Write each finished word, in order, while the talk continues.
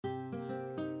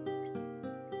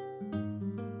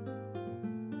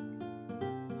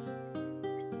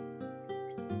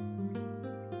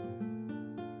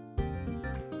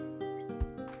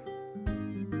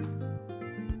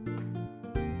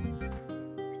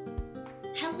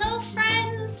Hello,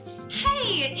 friends!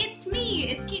 Hey, it's me.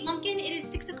 It's Kate Lumpkin. It is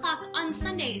 6 o'clock on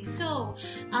Sunday, so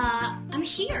I'm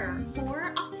here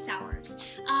for office hours.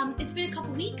 It's been a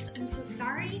couple weeks. I'm so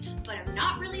sorry, but I'm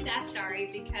not really that sorry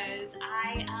because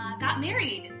I got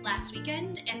married last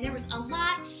weekend and there was a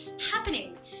lot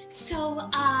happening. So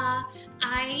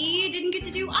I didn't get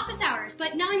to do office hours,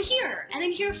 but now I'm here and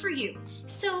I'm here for you.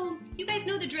 So you guys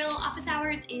know the drill. Office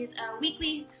hours is a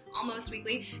weekly, almost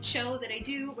weekly show that I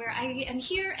do where I am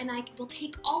here and I will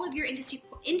take all of your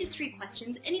industry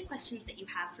questions, any questions that you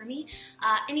have for me,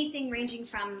 anything ranging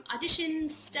from audition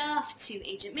stuff to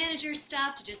agent manager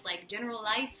stuff to just like general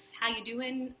life, how you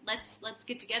doing, let's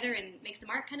get together and make some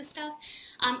art kind of stuff.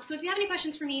 So if you have any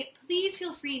questions for me, please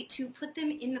feel free to put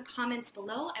them in the comments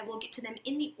below. I will get to them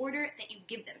in the order that you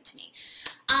give them to me.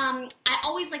 I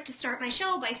always like to start my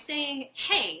show by saying,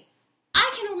 hey, I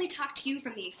can only talk to you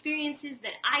from the experiences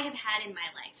that I have had in my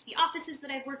life, the offices that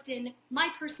I've worked in, my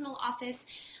personal office.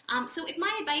 So if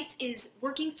my advice is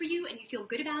working for you and you feel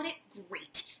good about it,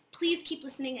 great. Please keep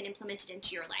listening and implement it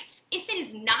into your life. If it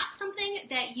is not something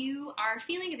that you are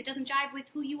feeling, if it doesn't jive with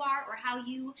who you are or how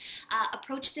you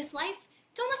approach this life,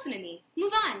 don't listen to me.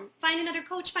 Move on. Find another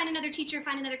coach, find another teacher,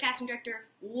 find another casting director,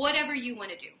 whatever you want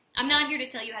to do. I'm not here to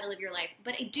tell you how to live your life,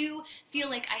 but I do feel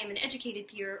like I am an educated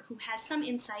peer who has some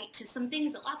insight to some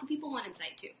things that lots of people want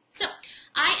insight to. So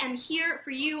I am here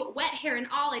for you, wet hair and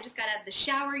all. I just got out of the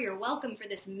shower. You're welcome for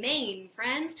this mane,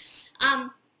 friends.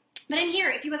 But I'm here.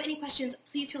 If you have any questions,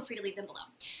 please feel free to leave them below.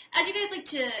 As you guys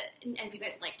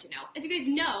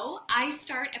know, I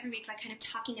start every week by kind of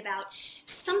talking about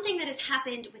something that has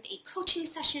happened with a coaching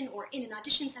session or in an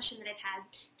audition session that I've had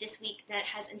this week that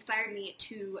has inspired me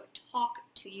to talk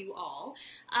to you all.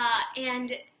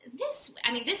 And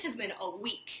this has been a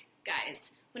week,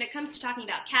 guys. When it comes to talking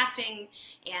about casting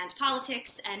and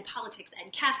politics and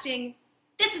casting,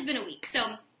 this has been a week.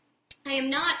 So I am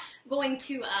not going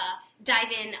to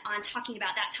dive in on talking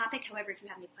about that topic. However, if you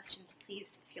have any questions, please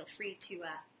feel free to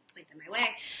point them my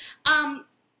way.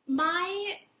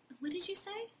 What did you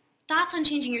say? Thoughts on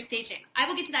changing your stage name. I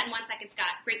will get to that in 1 second, Scott.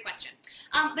 Great question.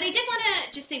 But I did want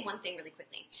to just say one thing really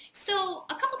quickly. So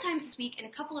a couple times this week in a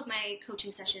couple of my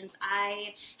coaching sessions,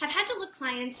 I have had to look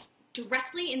clients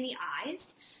directly in the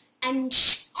eyes and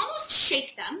almost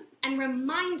shake them and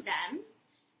remind them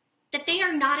that they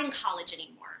are not in college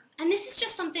anymore. And this is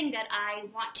just something that I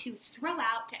want to throw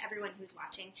out to everyone who's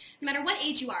watching. No matter what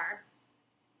age you are,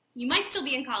 you might still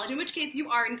be in college, in which case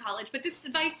you are in college, but this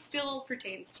advice still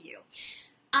pertains to you.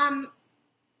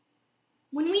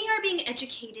 When we are being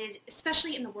educated,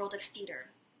 especially in the world of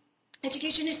theater,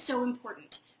 education is so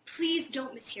important. Please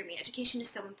don't mishear me. Education is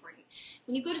so important.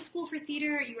 When you go to school for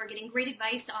theater, you are getting great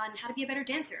advice on how to be a better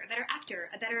dancer, a better actor,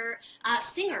 a better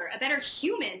singer, a better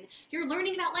human. You're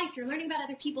learning about life. You're learning about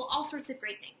other people, all sorts of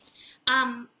great things.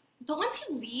 But once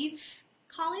you leave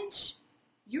college,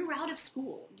 you're out of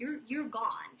school. You're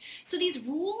gone. So these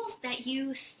rules that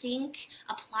you think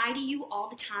apply to you all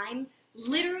the time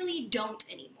literally don't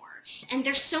anymore. And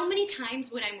there's so many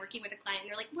times when I'm working with a client and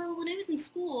they're like, well, when I was in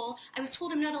school, I was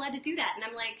told I'm not allowed to do that. And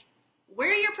I'm like, where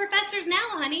are your professors now,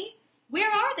 honey? Where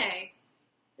are they?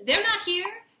 They're not here.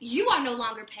 You are no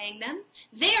longer paying them.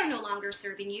 They are no longer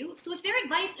serving you. So if their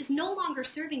advice is no longer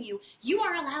serving you, you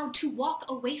are allowed to walk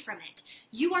away from it.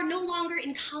 You are no longer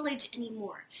in college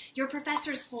anymore. Your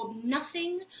professors hold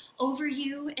nothing over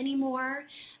you anymore.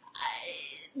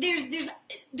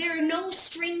 There are no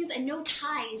strings and no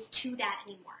ties to that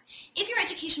anymore. If your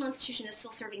educational institution is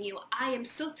still serving you, I am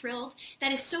so thrilled.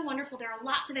 That is so wonderful. There are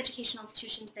lots of educational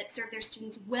institutions that serve their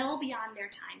students well beyond their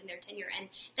time and their tenure, and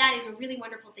that is a really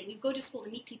wonderful thing. You go to school to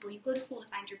meet people. You go to school to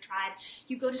find your tribe.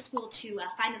 You go to school to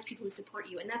find those people who support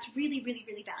you, and that's really, really,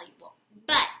 really valuable.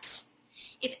 But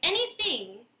if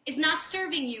anything is not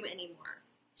serving you anymore,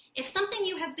 if something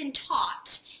you have been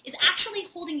taught is actually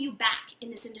holding you back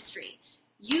in this industry,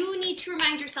 you need to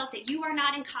remind yourself that you are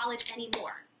not in college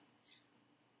anymore.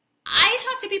 I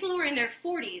talk to people who are in their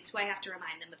 40s who I have to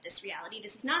remind them of this reality.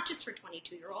 This is not just for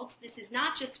 22-year-olds. This is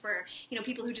not just for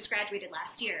people who just graduated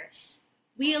last year.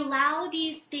 We allow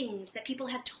these things that people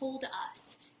have told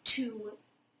us to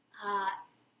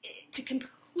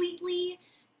completely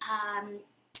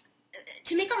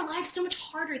to make our lives so much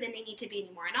harder than they need to be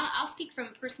anymore. And I'll speak from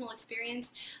personal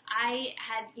experience. I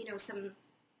had some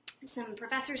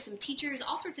professors, some teachers,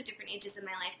 all sorts of different ages in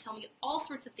my life tell me all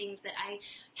sorts of things that I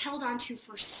held on to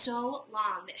for so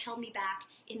long that held me back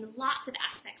in lots of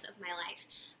aspects of my life.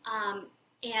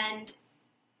 And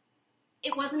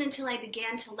it wasn't until I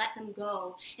began to let them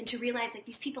go and to realize like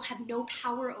these people have no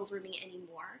power over me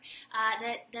anymore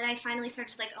that I finally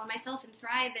started to like own myself and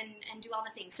thrive and do all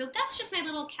the things. So that's just my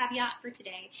little caveat for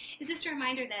today. It's just a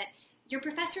reminder that your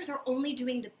professors are only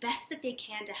doing the best that they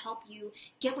can to help you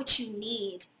get what you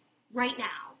need right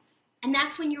now. And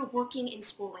that's when you're working in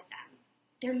school with them.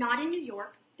 They're not in New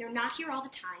York. They're not here all the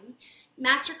time.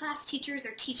 Masterclass teachers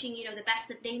are teaching, the best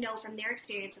that they know from their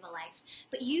experience of a life.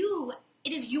 But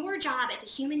it is your job as a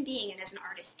human being and as an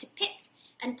artist to pick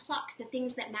and pluck the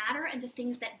things that matter and the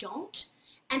things that don't,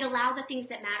 and allow the things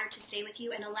that matter to stay with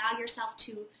you and allow yourself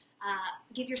to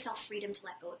give yourself freedom to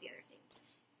let go of the other things.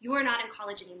 You are not in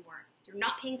college anymore. You're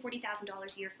not paying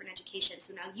 $40,000 a year for an education.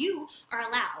 So now you are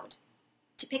allowed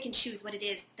to pick and choose what it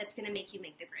is that's going to make you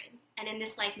make the grade. And in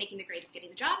this life, making the grade is getting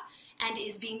the job and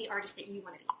is being the artist that you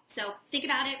want to be. So think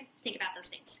about it. Think about those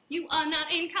things. You are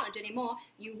not in college anymore.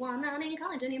 You are not in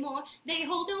college anymore. They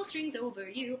hold no strings over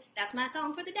you. That's my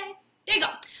song for the day. There you go.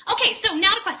 Okay, so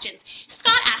now to questions.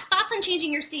 Scott asked, thoughts on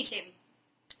changing your stage name?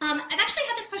 I've actually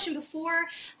had this question before.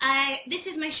 This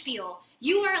is my spiel.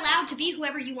 You are allowed to be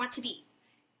whoever you want to be.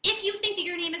 If you think that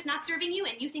your name is not serving you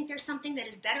and you think there's something that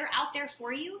is better out there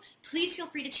for you, please feel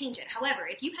free to change it. However,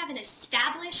 if you have an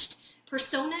established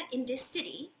persona in this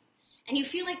city and you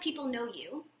feel like people know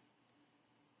you,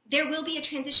 there will be a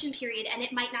transition period and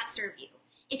it might not serve you.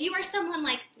 If you are someone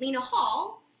like Lena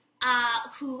Hall,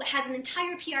 who has an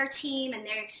entire PR team and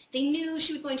they knew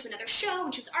she was going to another show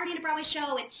and she was already in a Broadway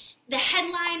show and the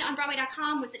headline on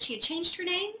Broadway.com was that she had changed her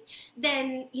name,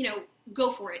 then, go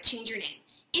for it, change your name.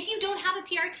 If you don't have a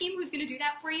PR team who's going to do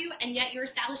that for you, and yet you're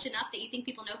established enough that you think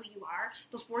people know who you are,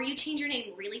 before you change your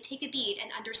name, really take a beat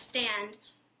and understand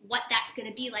what that's going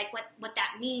to be like, what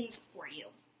that means for you.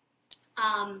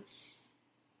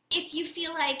 If you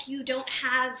feel like you don't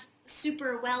have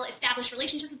super well-established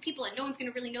relationships with people and no one's going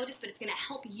to really notice, but it's going to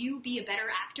help you be a better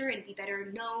actor and be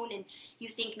better known, and you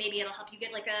think maybe it'll help you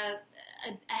get like a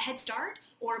head start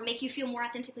or make you feel more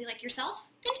authentically like yourself,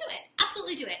 then do it.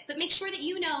 Absolutely do it. But make sure that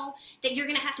you know that you're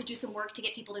going to have to do some work to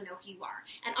get people to know who you are.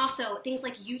 And also, things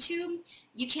like YouTube,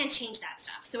 you can't change that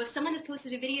stuff. So if someone has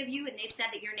posted a video of you and they've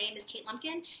said that your name is Kate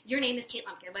Lumpkin, your name is Kate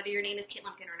Lumpkin, whether your name is Kate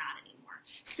Lumpkin or not anymore.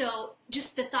 So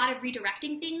just the thought of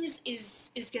redirecting things is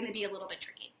going to be a little bit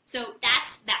tricky. So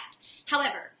that's that.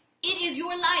 However, it is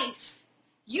your life.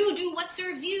 You do what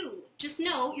serves you. Just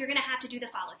know you're going to have to do the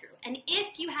follow through. And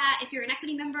if you're an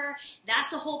equity member,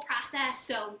 that's a whole process.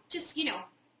 So just,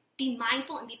 be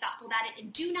mindful and be thoughtful about it,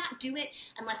 and do not do it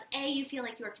unless A, you feel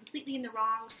like you are completely in the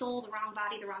wrong soul, the wrong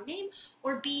body, the wrong name,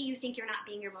 or B, you think you're not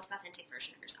being your most authentic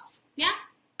version of yourself. Yeah?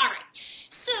 All right.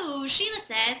 So Sheila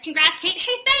says, congrats, Kate.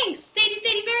 Hey, thanks.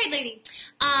 Sadie, married lady.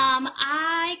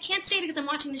 I can't stay because I'm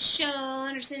watching the show.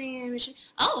 Intermission.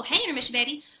 Oh, hey, intermission,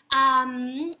 baby.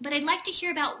 But I'd like to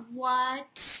hear about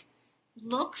what I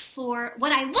look for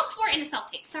in a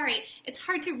self-tape. Sorry, it's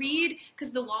hard to read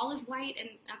because the wall is white and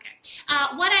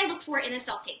okay. What I look for in a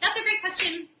self-tape. That's a great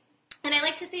question. And I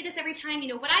like to say this every time,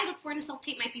 what I look for in a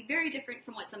self-tape might be very different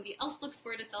from what somebody else looks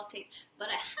for in a self-tape, but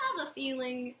I have a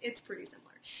feeling it's pretty similar.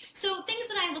 So things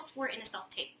that I look for in a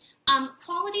self-tape.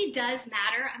 Quality does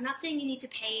matter. I'm not saying you need to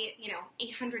pay,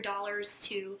 $800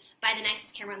 to buy the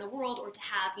nicest camera in the world or to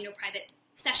have, private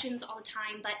sessions all the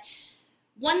time, but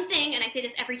one thing, and I say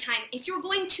this every time, if you're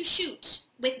going to shoot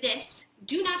with this,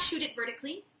 do not shoot it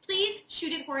vertically. Please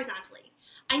shoot it horizontally.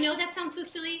 I know that sounds so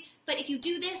silly, but if you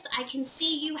do this, I can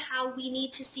see you how we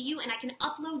need to see you, and I can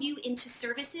upload you into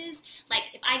services. Like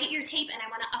if I get your tape and I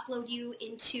want to upload you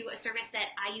into a service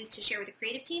that I use to share with the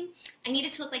creative team, I need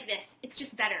it to look like this. It's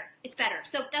just better. It's better.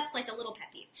 So that's like a little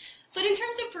pet peeve. But in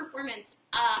terms of performance,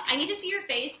 I need to see your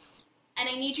face, and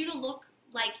I need you to look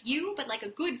like you, but like a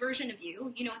good version of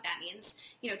you. You know what that means.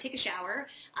 Take a shower,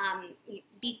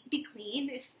 be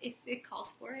clean if it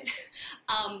calls for it.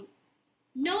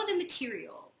 Know the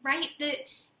material, right?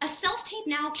 A self-tape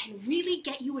now can really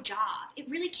get you a job. It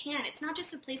really can. It's not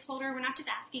just a placeholder. We're not just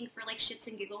asking for like shits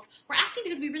and giggles. We're asking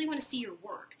because we really want to see your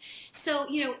work. So,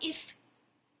 if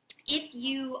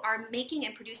you are making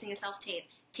and producing a self-tape,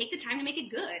 take the time to make it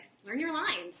good. Learn your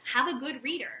lines. Have a good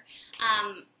reader.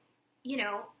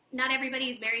 Not everybody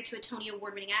is married to a Tony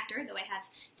Award-winning actor, though I have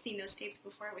seen those tapes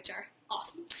before, which are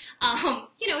awesome.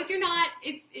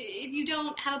 If you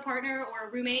don't have a partner or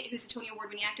a roommate who's a Tony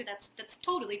Award-winning actor, that's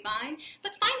totally fine.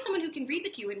 But find someone who can read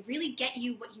with you and really get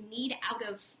you what you need out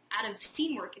of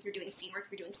scene work. If you're doing scene work,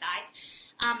 if you're doing sides,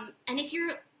 and if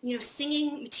you're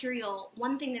singing material,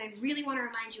 one thing that I really want to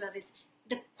remind you of is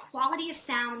the quality of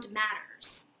sound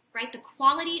matters. Right? The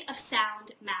quality of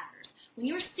sound matters. When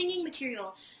you're singing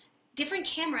material, different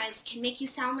cameras can make you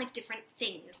sound like different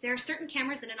things. There are certain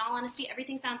cameras that, in all honesty,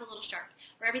 everything sounds a little sharp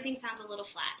or everything sounds a little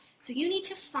flat. So you need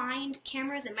to find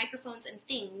cameras and microphones and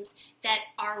things that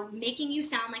are making you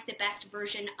sound like the best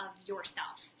version of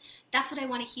yourself. That's what I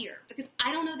want to hear, because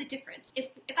I don't know the difference.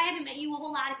 If I haven't met you a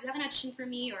whole lot, if you haven't auditioned for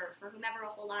me or for whomever a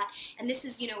whole lot, and this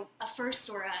is, a first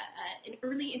or an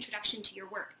early introduction to your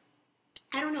work,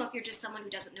 I don't know if you're just someone who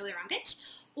doesn't know their own pitch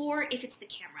or if it's the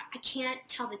camera. I can't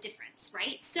tell the difference,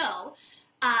 right? So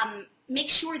make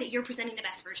sure that you're presenting the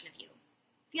best version of you.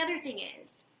 The other thing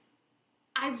is,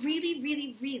 I really,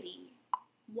 really, really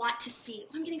want to see,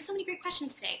 I'm getting so many great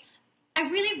questions today. I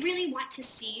really, really want to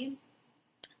see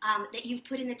that you've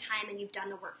put in the time and you've done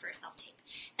the work for a self-tape.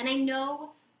 And I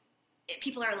know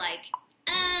people are like,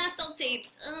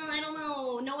 self-tapes, I don't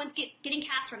know, no one's getting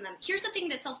cast from them. Here's something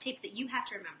that self-tapes that you have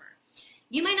to remember.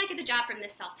 You might not get the job from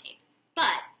this self-tape,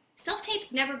 but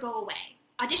self-tapes never go away.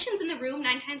 Auditions in the room,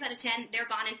 9 times out of 10, they're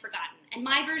gone and forgotten. And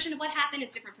my version of what happened is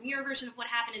different from your version of what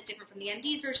happened, is different from the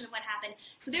MD's version of what happened.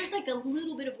 So there's like a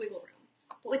little bit of wiggle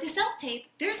room. But with the self-tape,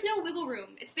 there's no wiggle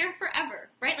room. It's there forever,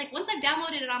 right? Like once I've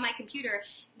downloaded it on my computer,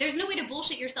 there's no way to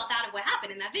bullshit yourself out of what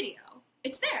happened in that video.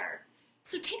 It's there.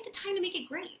 So take the time to make it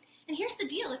great. And here's the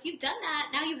deal. If you've done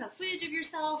that, now you have footage of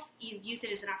yourself. You've used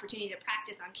it as an opportunity to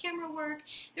practice on camera work.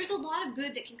 There's a lot of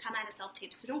good that can come out of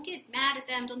self-tapes. So don't get mad at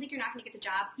them. Don't think you're not going to get the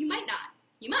job. You might not.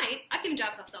 You might. I've given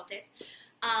jobs off self-tapes.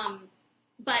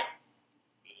 But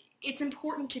it's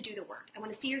important to do the work. I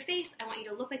want to see your face. I want you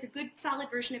to look like a good,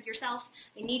 solid version of yourself.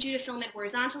 I need you to film it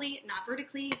horizontally, not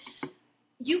vertically.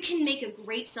 You can make a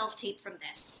great self-tape from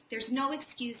this. There's no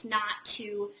excuse not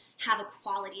to have a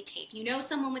quality tape. You know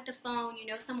someone with the phone, you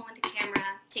know someone with the camera,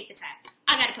 take the time.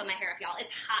 I gotta put my hair up, y'all.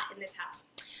 It's hot in this house.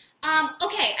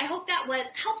 Okay, I hope that was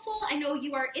helpful. I know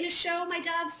you are in a show, my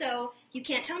dove, so you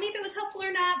can't tell me if it was helpful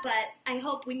or not, but I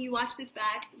hope when you watch this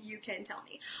back, you can tell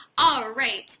me. All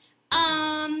right,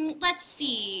 let's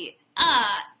see.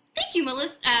 Thank you,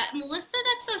 Melissa. Melissa,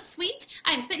 that's so sweet.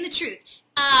 I'm spitting the truth.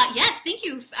 Yes, thank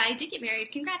you. I did get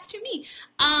married. Congrats to me.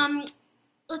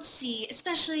 Let's see,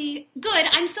 especially good.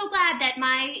 I'm so glad that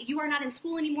you are not in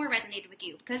school anymore resonated with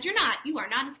you, because you are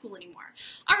not in school anymore.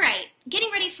 All right, getting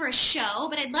ready for a show,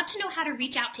 but I'd love to know how to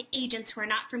reach out to agents who are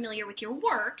not familiar with your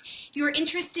work. If you're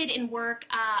interested in work,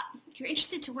 if you're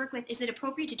interested to work with, is it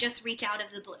appropriate to just reach out of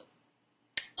the blue?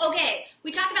 Okay,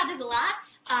 we talk about this a lot.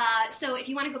 So if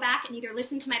you want to go back and either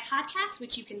listen to my podcast,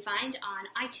 which you can find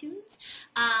on iTunes,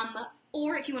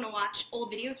 or if you want to watch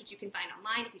old videos, which you can find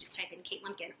online if you just type in Kate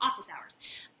Lumpkin office hours.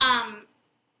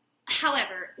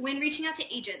 However, when reaching out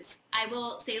to agents, I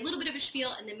will say a little bit of a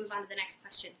spiel and then move on to the next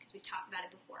question because we've talked about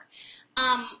it before.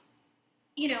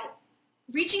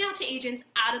 Reaching out to agents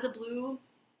out of the blue,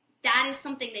 that is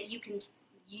something that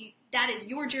that is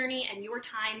your journey and your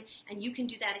time, and you can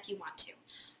do that if you want to.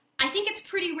 I think it's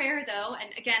pretty rare, though,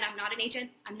 and again, I'm not an agent,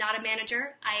 I'm not a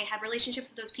manager, I have relationships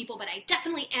with those people, but I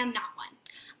definitely am not one.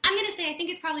 I'm going to say I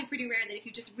think it's probably pretty rare that if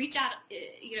you just reach out,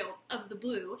 of the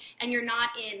blue, and you're not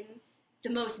in the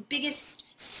most biggest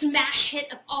smash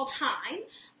hit of all time,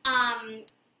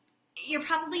 you're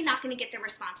probably not going to get the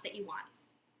response that you want.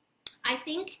 I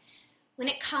think when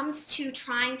it comes to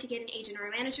trying to get an agent or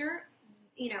a manager,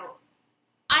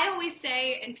 I always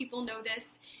say, and people know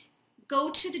this, go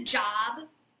to the job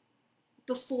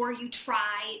before you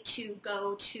try to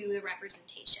go to the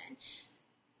representation.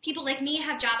 People like me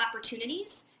have job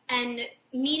opportunities, and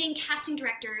meeting casting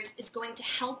directors is going to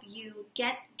help you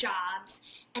get jobs,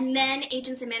 and then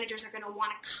agents and managers are going to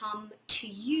want to come to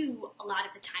you a lot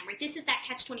of the time, right? This is that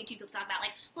catch-22 people talk about,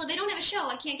 like, well, if I don't have a show,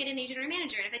 I can't get an agent or a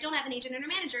manager, and if I don't have an agent or a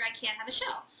manager, I can't have a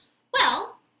show.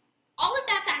 Well, all of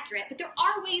that's accurate, but there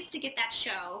are ways to get that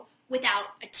show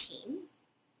without a team.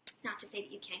 Not to say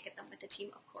that you can't get them with a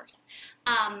team, of course.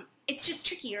 It's just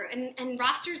trickier, and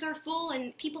rosters are full,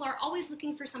 and people are always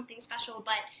looking for something special,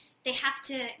 but they have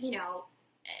to,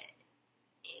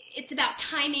 it's about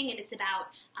timing, and it's about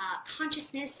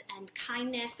consciousness and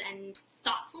kindness and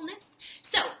thoughtfulness.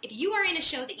 So if you are in a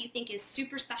show that you think is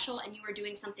super special and you are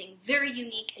doing something very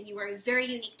unique and you are a very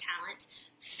unique talent,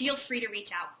 feel free to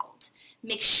reach out cold.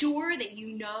 Make sure that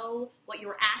you know what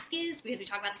your ask is, because we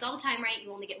talk about this all the time, right?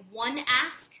 You only get one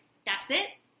ask. That's it.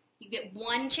 You get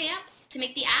one chance to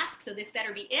make the ask, so this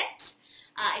better be it.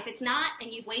 If it's not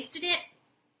and you've wasted it,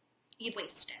 you've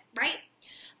wasted it, right?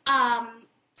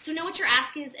 So know what your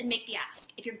ask is and make the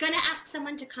ask. If you're going to ask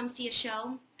someone to come see a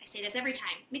show, I say this every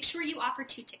time, make sure you offer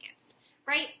 2 tickets,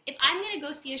 right? If I'm going to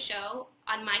go see a show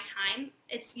on my time,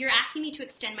 you're asking me to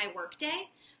extend my work day,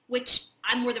 which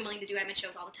I'm more than willing to do. I'm at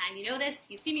shows all the time. You know this.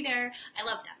 You see me there. I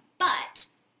love them. But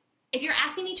If you're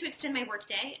asking me to extend my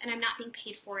workday and I'm not being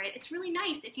paid for it, it's really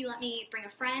nice if you let me bring a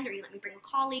friend, or you let me bring a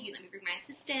colleague, you let me bring my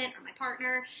assistant or my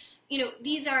partner.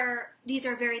 These are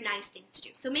very nice things to do.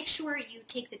 So make sure you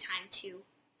take the time to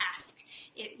ask,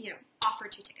 offer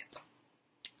 2 tickets,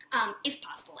 if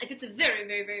possible. If it's a very,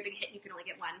 very, very big hit and you can only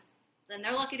get one, then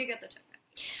they're lucky to get the ticket.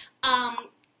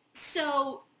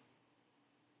 So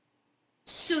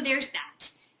there's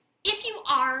that. If you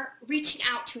are reaching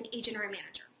out to an agent or a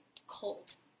manager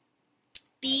cold,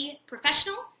 be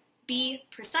professional, be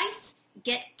precise,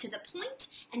 get to the point,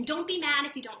 and don't be mad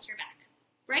if you don't hear back,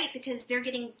 right? Because they're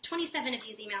getting 27 of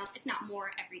these emails, if not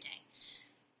more, every day.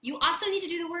 You also need to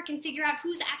do the work and figure out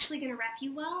who's actually going to rep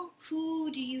you well.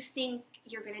 Who do you think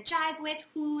you're going to jive with?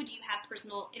 Who do you have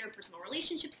interpersonal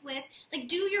relationships with? Like,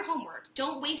 do your homework.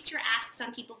 Don't waste your asks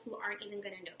on people who aren't even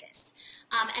going to notice.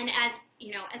 And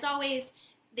as always,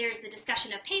 there's the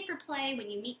discussion of pay for play when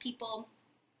you meet people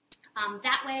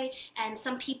that way, and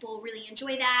some people really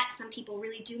enjoy that. Some people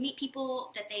really do meet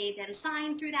people that they then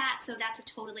sign through that, so that's a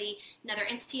totally another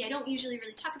entity. I don't usually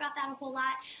really talk about that a whole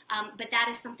lot, but that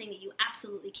is something that you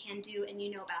absolutely can do, and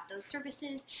you know about those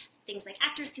services, things like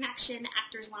Actors Connection,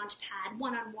 Actors Launchpad,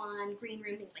 One-on-One, Green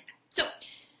Room, things like that. So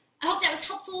I hope that was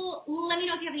helpful. Let me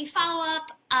know if you have any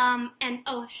follow-up.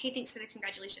 Hey, thanks for the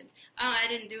congratulations. I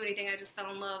didn't do anything. I just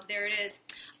fell in love. There it is.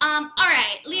 All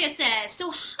right, Leah says,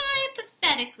 so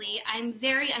hypothetically, I'm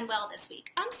very unwell this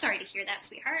week. I'm sorry to hear that,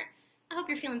 sweetheart. I hope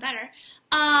you're feeling better.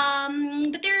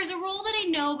 But there is a role that I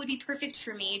know would be perfect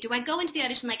for me. Do I go into the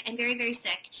audition like I'm very, very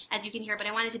sick, as you can hear, but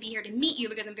I wanted to be here to meet you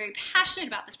because I'm very passionate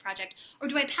about this project? Or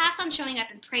do I pass on showing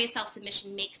up and pray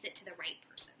self-submission makes it to the right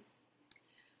person?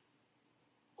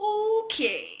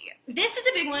 Okay, this is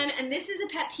a big one, and this is a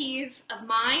pet peeve of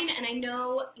mine, and I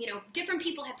know, different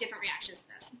people have different reactions to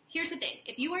this. Here's the thing.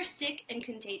 If you are sick and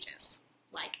contagious,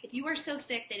 like if you are so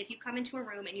sick that if you come into a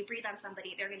room and you breathe on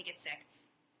somebody, they're going to get sick,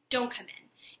 don't come in.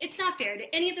 It's not fair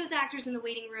to any of those actors in the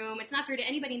waiting room. It's not fair to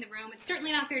anybody in the room. It's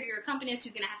certainly not fair to your accompanist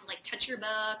who's going to have to touch your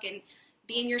book and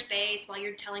be in your space while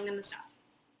you're telling them the stuff.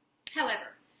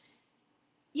 However,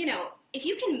 if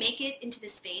you can make it into the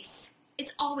space,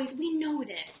 it's always, we know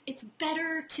this, it's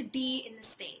better to be in the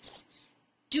space.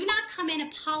 Do not come in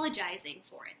apologizing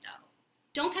for it, though.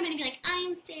 Don't come in and be like,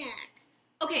 I'm sick.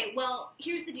 Okay, well,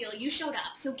 here's the deal. You showed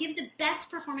up, so give the best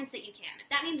performance that you can. If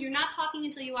that means you're not talking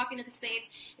until you walk into the space,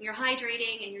 and you're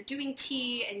hydrating, and you're doing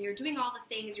tea, and you're doing all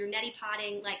the things, you're neti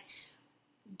potting,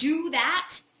 do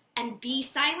that and be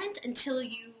silent until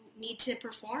you need to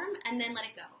perform, and then let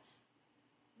it go.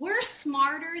 We're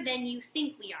smarter than you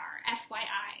think we are,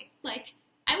 FYI.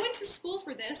 I went to school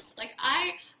for this.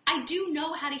 I do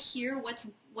know how to hear what's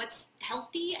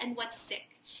healthy and what's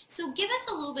sick. So give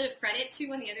us a little bit of credit,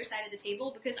 too, on the other side of the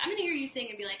table, because I'm going to hear you sing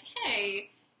and be like,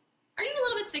 hey, are you a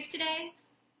little bit sick today?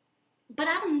 But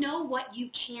I don't know what you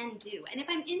can do. And if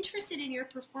I'm interested in your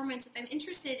performance, if I'm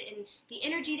interested in the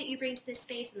energy that you bring to this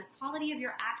space and the quality of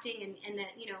your acting and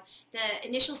the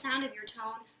initial sound of your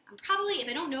tone, I'm probably, if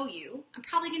I don't know you, I'm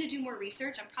probably going to do more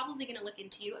research. I'm probably going to look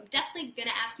into you. I'm definitely going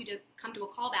to ask you to come to a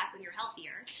callback when you're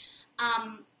healthier.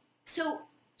 So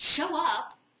show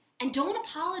up and don't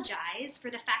apologize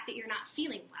for the fact that you're not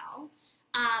feeling well.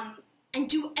 And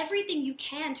do everything you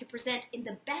can to present in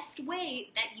the best way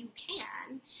that you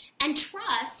can, and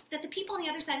trust that the people on the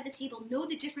other side of the table know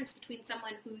the difference between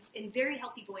someone who's in very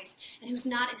healthy voice and who's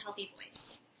not in healthy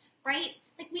voice, right?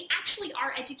 We actually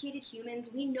are educated humans.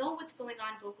 We know what's going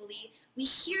on vocally. We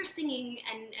hear singing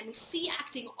and we see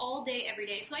acting all day, every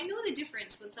day. So I know the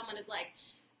difference when someone is like,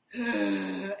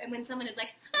 and when someone is like,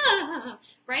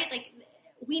 right?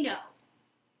 We know.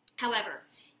 However,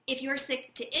 if you're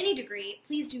sick to any degree,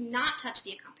 please do not touch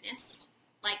the accompanist.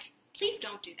 Please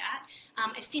don't do that.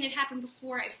 I've seen it happen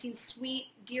before. I've seen sweet,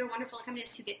 dear, wonderful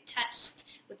accompanists who get touched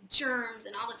with germs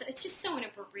and all this. It's just so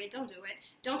inappropriate. Don't do it.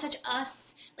 Don't touch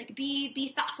us.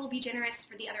 Be thoughtful, be generous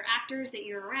for the other actors that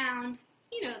you're around.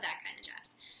 That kind of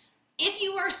jazz. If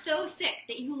you are so sick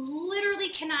that you literally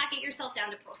cannot get yourself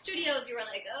down to Pearl Studios, you are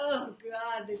like, oh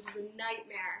God, this is a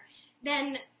nightmare,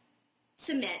 then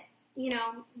submit.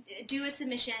 Do a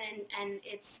submission, and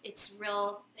it's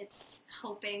real. It's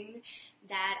hoping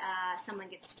that someone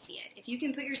gets to see it. If you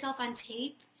can put yourself on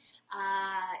tape,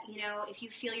 if you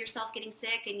feel yourself getting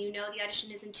sick and you know the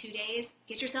audition is in 2 days,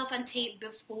 get yourself on tape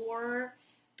before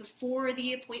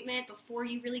the appointment, before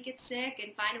you really get sick,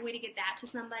 and find a way to get that to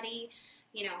somebody.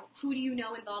 Who do you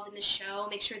know involved in the show?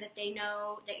 Make sure that they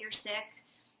know that you're sick.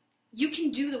 You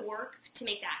can do the work to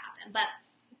make that happen, but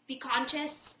be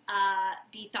conscious,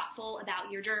 be thoughtful about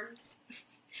your germs,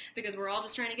 because we're all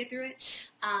just trying to get through it.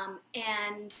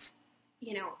 And,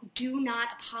 do not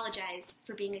apologize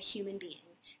for being a human being.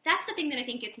 That's the thing that I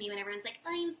think gets me when everyone's like,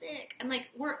 I'm sick. I'm like,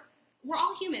 we're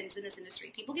all humans in this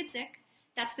industry. People get sick.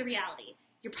 That's the reality.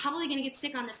 You're probably going to get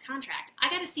sick on this contract. I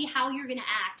got to see how you're going to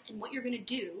act and what you're going to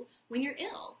do when you're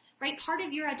ill, right? Part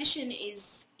of your audition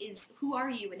is who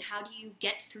are you and how do you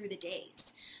get through the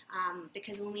days?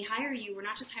 Because when we hire you, we're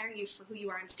not just hiring you for who you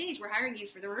are on stage. We're hiring you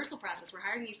for the rehearsal process. We're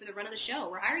hiring you for the run of the show.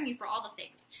 We're hiring you for all the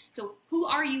things. So who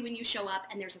are you when you show up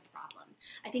and there's a problem?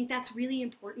 I think that's really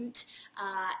important,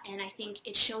 and I think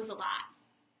it shows a lot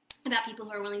about people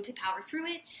who are willing to power through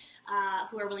it,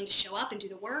 who are willing to show up and do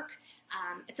the work.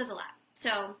 It says a lot.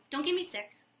 So don't get me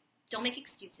sick. Don't make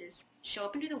excuses. Show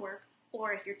up and do the work.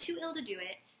 Or if you're too ill to do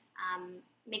it,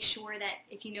 make sure that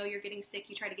if you know you're getting sick,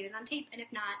 you try to get it on tape. And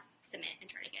if not, submit and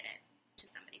try to get it to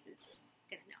somebody who's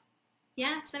going to know.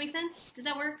 Yeah? Does that make sense? Does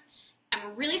that work?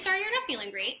 I'm really sorry you're not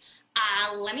feeling great.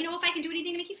 Let me know if I can do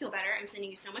anything to make you feel better. I'm sending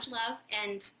you so much love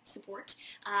and support.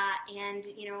 And,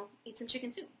 eat some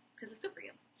chicken soup because it's good for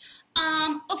you.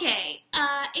 Okay.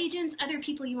 Agents, other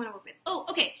people you want to work with. Oh,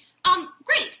 okay.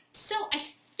 Great. So I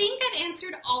think I've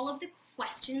answered all of the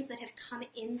questions that have come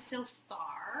in so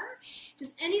far. Does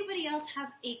anybody else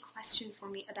have a question for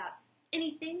me about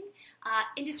anything,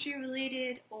 industry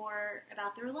related or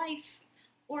about their life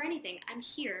or anything? I'm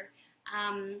here.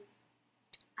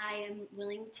 I am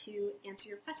willing to answer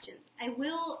your questions. I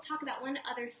will talk about one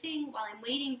other thing while I'm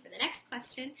waiting for the next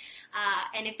question.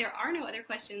 And if there are no other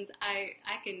questions, I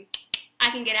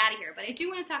can get out of here. But I do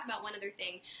want to talk about one other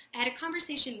thing. I had a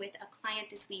conversation with a client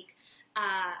this week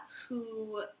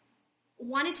who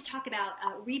wanted to talk about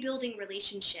rebuilding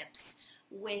relationships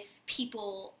with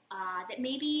people that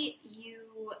maybe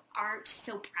you aren't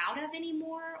so proud of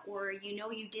anymore, or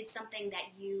you did something that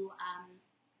you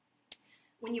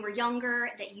when you were younger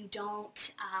that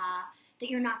that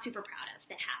you're not super proud of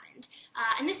that happened.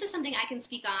 And this is something I can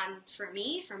speak on for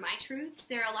me, for my truths.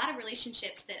 There are a lot of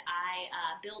relationships that I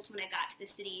built when I got to the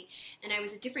city, and I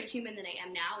was a different human than I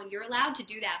am now, and you're allowed to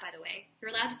do that, by the way. You're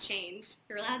allowed to change.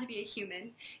 You're allowed to be a human.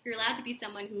 You're allowed to be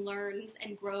someone who learns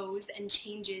and grows and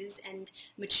changes and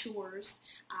matures.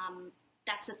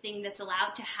 That's a thing that's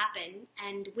allowed to happen,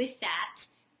 and with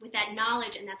that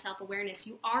knowledge and that self-awareness,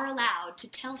 you are allowed to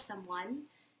tell someone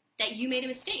that you made a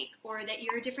mistake, or that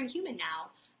you're a different human now,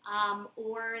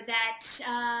 or that,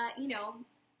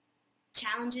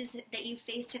 challenges that you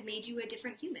faced have made you a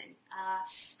different human.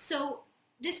 So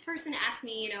this person asked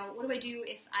me, what do I do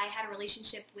if I had a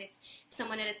relationship with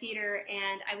someone at a theater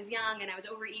and I was young and I was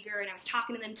overeager and I was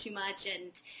talking to them too much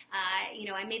and,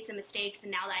 I made some mistakes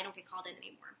and now that I don't get called in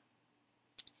anymore.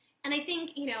 And I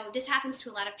think, this happens to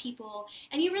a lot of people,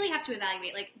 and you really have to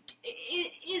evaluate,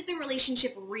 is the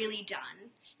relationship really done?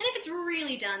 And if it's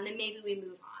really done, then maybe we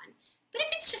move on. But if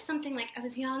it's just something like I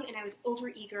was young and I was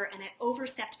overeager and I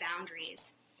overstepped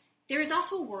boundaries, there is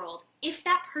also a world if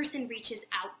that person reaches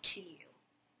out to you,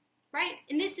 right?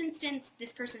 In this instance,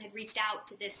 this person had reached out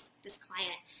to this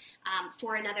client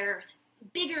for another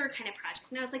bigger kind of project.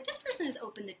 And I was like, this person has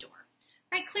opened the door.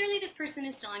 Right? Clearly this person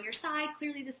is still on your side.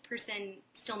 Clearly this person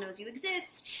still knows you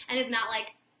exist and is not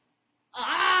like,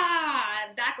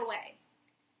 back away.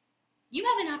 You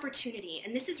have an opportunity,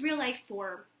 and this is real life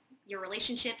for your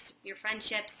relationships, your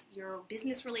friendships, your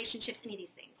business relationships, any of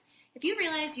these things. If you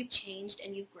realize you've changed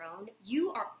and you've grown,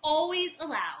 you are always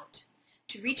allowed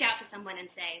to reach out to someone and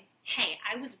say, hey,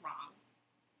 I was wrong.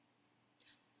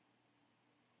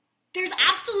 There's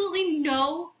absolutely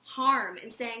no harm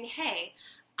in saying, hey,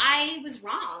 I was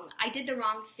wrong. I did the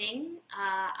wrong thing.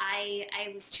 I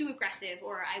was too aggressive,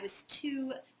 or I was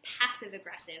too passive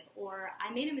aggressive, or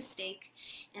I made a mistake,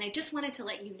 and I just wanted to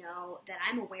let you know that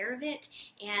I'm aware of it,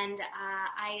 and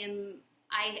I am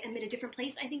at a different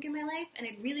place, I think, in my life, and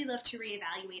I'd really love to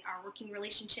reevaluate our working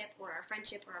relationship or our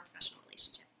friendship or our professional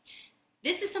relationship.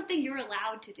 This is something you're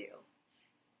allowed to do,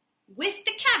 with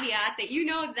the caveat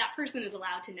that that person is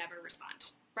allowed to never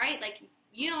respond, right?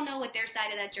 You don't know what their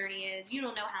side of that journey is. You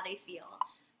don't know how they feel.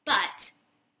 But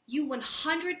you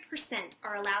 100%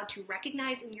 are allowed to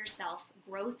recognize in yourself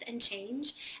growth and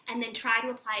change, and then try to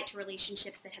apply it to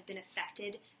relationships that have been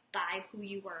affected by who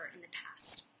you were in the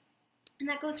past. And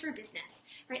that goes for business,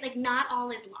 right? Not all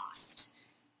is lost.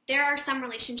 There are some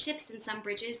relationships and some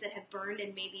bridges that have burned,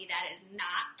 and maybe that is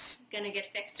not going to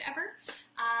get fixed ever.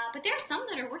 But there are some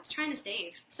that are worth trying to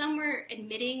save. Some where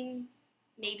admitting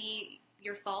maybe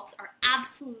your faults are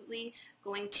absolutely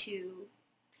going to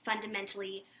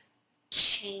fundamentally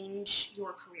change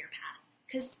your career path.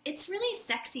 Because it's really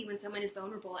sexy when someone is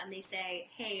vulnerable and they say,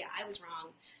 hey, I was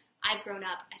wrong. I've grown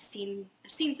up. I've seen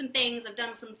some things. I've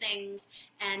done some things,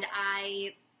 and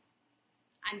I'm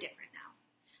different now.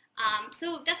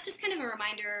 So that's just kind of a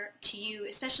reminder to you,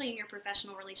 especially in your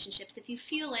professional relationships, if you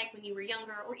feel like when you were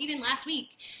younger or even last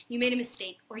week you made a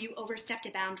mistake or you overstepped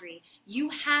a boundary, you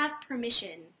have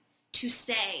permission to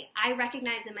say, I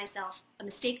recognize in myself a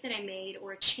mistake that I made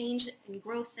or a change and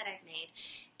growth that I've made,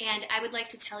 and I would like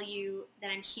to tell you that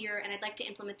I'm here and I'd like to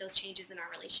implement those changes in our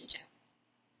relationship.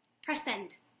 Press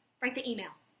send. Write the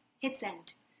email. Hit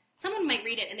send. Someone might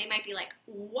read it and they might be like,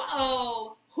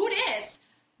 whoa, who dis?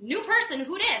 New person,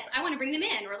 who dis? I want to bring them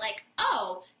in. Or like,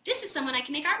 oh, this is someone I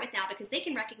can make art with now because they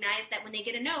can recognize that when they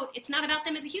get a note, it's not about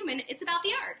them as a human, it's about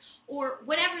the art. Or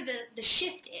whatever the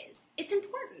shift is. It's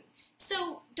important.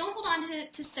 So don't hold on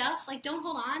to stuff. Like, don't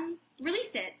hold on.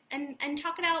 Release it and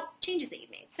talk about changes that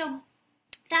you've made. So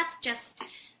that's just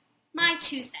my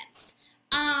 2 cents.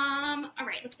 All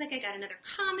right, looks like I got another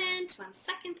comment. 1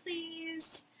 second,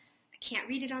 please. I can't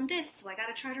read it on this, so I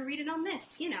gotta try to read it on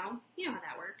this. You know how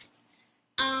that works.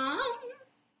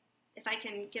 If I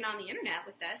can get on the internet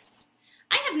with this.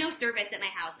 I have no service at my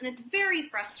house, and it's very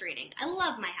frustrating. I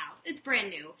love my house. It's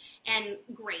brand new and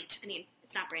great. I mean,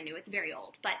 it's not brand new, it's very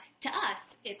old, but to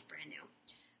us, it's brand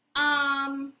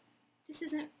new. This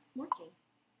isn't working.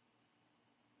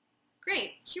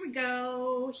 Great, here we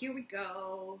go.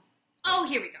 Oh,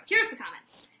 here we go. Here's the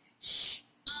comments.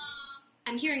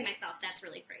 I'm hearing myself. That's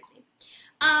really crazy.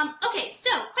 Okay, so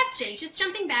question, just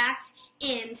jumping back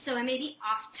in, so I may be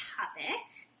off topic.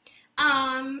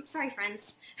 Sorry,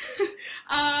 friends.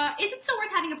 Is it still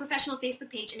worth having a professional Facebook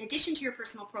page in addition to your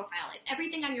personal profile if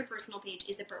everything on your personal page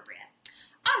is appropriate?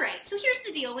 All right, so here's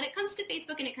the deal. When it comes to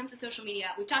Facebook and it comes to social media,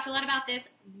 we've talked a lot about this,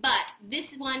 but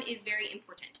this one is very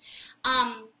important.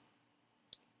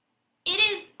 It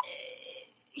is...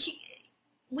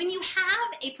 when you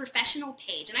have a professional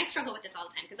page, and I struggle with this all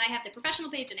the time because I have the professional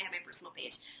page and I have my personal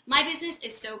page. My business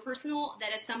is so personal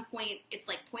that at some point it's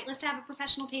like pointless to have a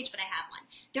professional page, but I have one.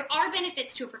 There are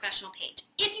benefits to a professional page.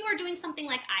 If you are doing something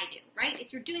like I do, right?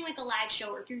 If you're doing like a live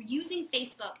show or if you're using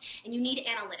Facebook and you need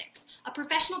analytics, a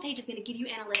professional page is going to give you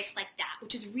analytics like that,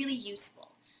 which is really useful.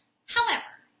 However,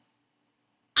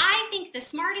 I think the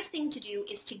smartest thing to do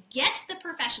is to get the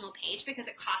professional page because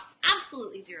it costs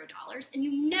absolutely $0 and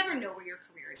you never know where your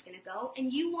career is going to go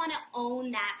and you want to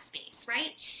own that space,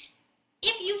 right?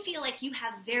 If you feel like you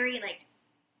have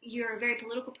you're a very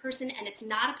political person and it's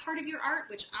not a part of your art,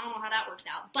 which I don't know how that works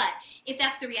out, but if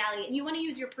that's the reality and you want to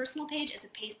use your personal page as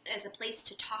a place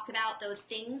to talk about those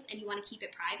things and you want to keep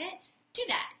it private, do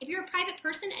that. If you're a private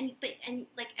person and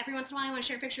like every once in a while you want to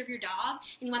share a picture of your dog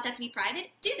and you want that to be private,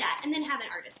 do that and then have an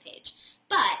artist page.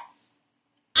 But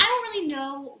I don't really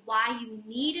know why you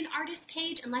need an artist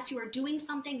page unless you are doing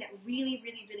something that really,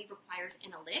 really, really requires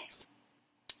analytics.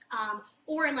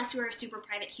 Or unless you are a super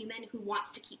private human who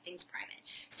wants to keep things private.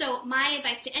 So my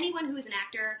advice to anyone who is an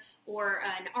actor or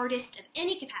an artist of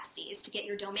any capacity is to get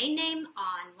your domain name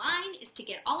online, is to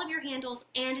get all of your handles,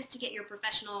 and is to get your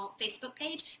professional Facebook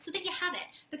page so that you have it.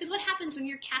 Because what happens when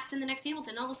you're cast in the next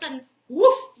Hamilton, all of a sudden,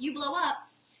 woof, you blow up.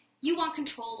 You want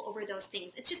control over those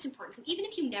things. It's just important. So even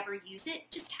if you never use it,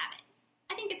 just have it.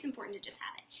 I think it's important to just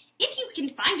have it. If you can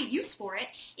find a use for it,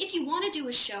 if you want to do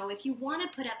a show, if you want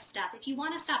to put up stuff, if you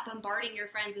want to stop bombarding your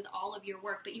friends with all of your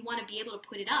work, but you want to be able to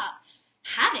put it up,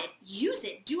 have it, use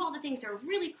it, do all the things. There are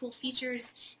really cool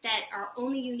features that are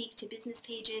only unique to business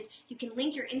pages. You can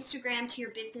link your Instagram to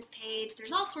your business page.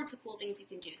 There's all sorts of cool things you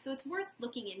can do. So it's worth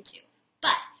looking into.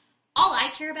 But all I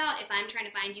care about if I'm trying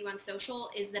to find you on social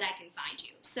is that I can find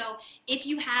you. So if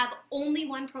you have only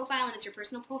one profile and it's your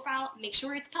personal profile, make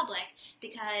sure it's public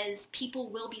because people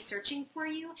will be searching for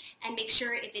you, and make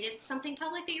sure if it is something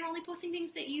public that you're only posting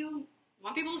things that you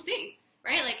want people to see,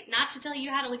 right? Like not to tell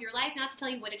you how to live your life, not to tell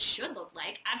you what it should look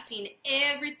like. I've seen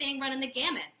everything running the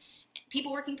gamut.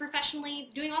 People working professionally,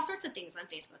 doing all sorts of things on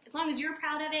Facebook. As long as you're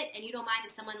proud of it and you don't mind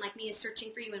if someone like me is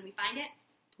searching for you when we find it,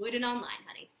 put it online,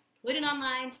 honey. Put it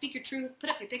online, speak your truth, put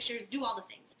up your pictures, do all the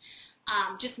things.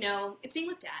 Just know it's being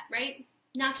looked at, right?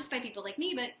 Not just by people like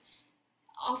me, but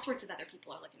all sorts of other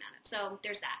people are looking at it. So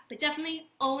there's that. But definitely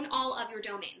own all of your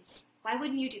domains. Why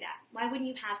wouldn't you do that? Why wouldn't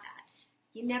you have that?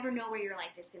 You never know where your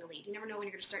life is going to lead. You never know when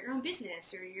you're going to start your own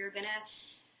business or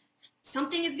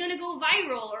something is going to go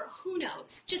viral or who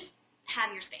knows. Just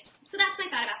have your space. So that's my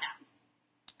thought about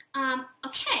that.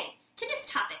 Okay. To this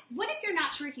topic, what if you're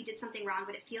not sure if you did something wrong,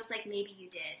 but it feels like maybe you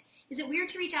did? Is it weird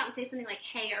to reach out and say something like,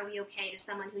 hey, are we okay, to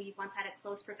someone who you've once had a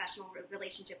close professional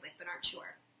relationship with but aren't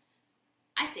sure?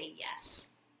 I say yes.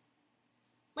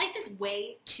 Life is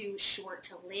way too short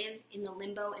to live in the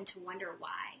limbo and to wonder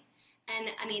why.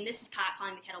 And this is pot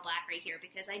calling the kettle black right here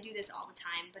because I do this all the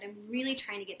time, but I'm really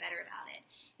trying to get better about it.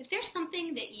 If there's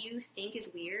something that you think is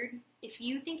weird, if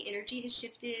you think energy has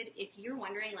shifted, if you're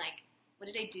wondering like,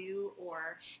 what did I do?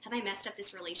 Or have I messed up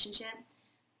this relationship?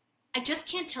 I just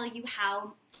can't tell you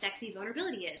how sexy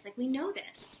vulnerability is. Like, we know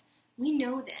this. We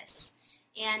know this.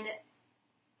 And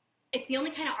it's the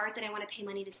only kind of art that I want to pay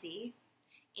money to see.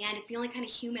 And it's the only kind of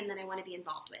human that I want to be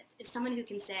involved with, is someone who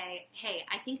can say, hey,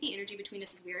 I think the energy between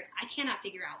us is weird. I cannot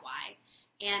figure out why.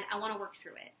 And I want to work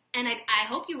through it. And I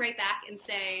hope you write back and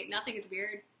say, nothing is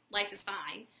weird. Life is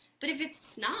fine. But if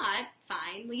it's not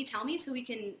fine, will you tell me so we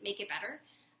can make it better?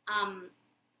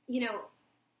 You know,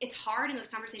 it's hard, and those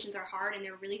conversations are hard, and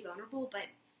they're really vulnerable. But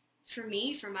for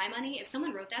me, for my money, if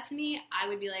someone wrote that to me, I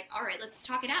would be like, all right, let's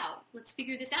talk it out. Let's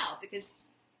figure this out. Because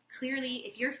clearly,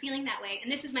 if you're feeling that way,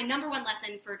 and this is my number one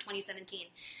lesson for 2017,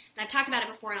 and I've talked about it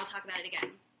before, and I'll talk about it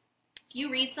again. If you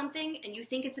read something and you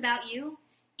think it's about you,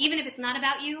 even if it's not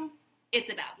about you,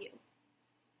 it's about you.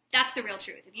 That's the real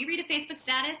truth. If you read a Facebook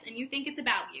status and you think it's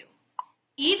about you,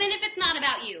 even if it's not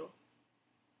about you,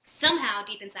 somehow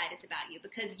deep inside it's about you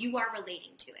because you are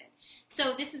relating to it.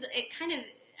 So this is, it kind of,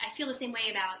 I feel the same way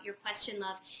about your question,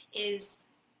 love, is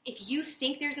if you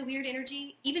think there's a weird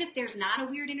energy, even if there's not a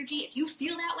weird energy, if you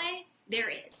feel that way, there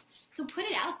is. So put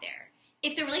it out there.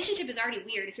 If the relationship is already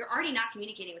weird, if you're already not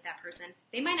communicating with that person,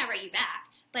 they might not write you back.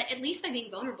 But at least by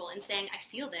being vulnerable and saying, I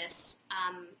feel this,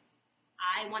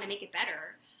 I want to make it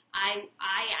better, I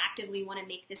actively want to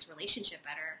make this relationship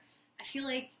better, I feel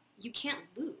like you can't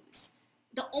lose.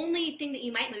 The only thing that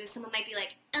you might lose, someone might be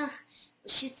like, ugh,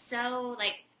 she's so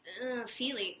like,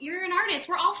 feely. You're an artist.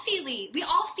 We're all feely. We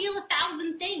all feel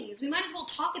 1,000 things. We might as well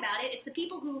talk about it. It's the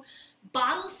people who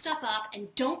bottle stuff up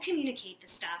and don't communicate the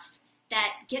stuff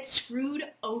that get screwed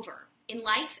over in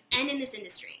life and in this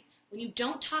industry. When you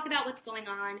don't talk about what's going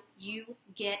on, you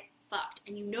get fucked.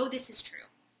 And you know this is true.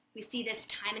 We see this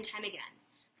time and time again.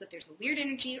 So if there's a weird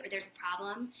energy or there's a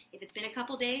problem, if it's been a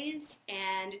couple days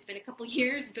and it's been a couple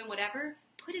years, it's been whatever,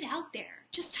 put it out there.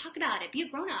 Just talk about it. Be a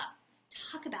grown-up.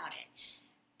 Talk about it.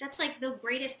 That's like the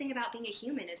greatest thing about being a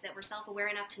human, is that we're self-aware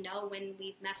enough to know when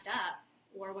we've messed up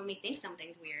or when we think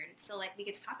something's weird. So like we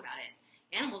get to talk about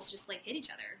it. Animals just like hit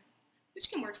each other, which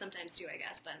can work sometimes too, I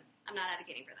guess, but I'm not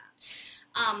advocating for that.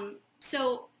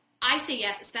 So I say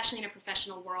yes, especially in a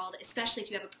professional world, especially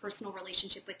if you have a personal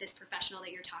relationship with this professional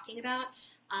that you're talking about.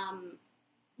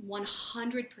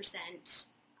 100%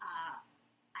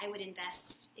 I would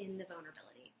invest in the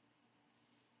vulnerability.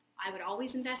 I would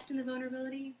always invest in the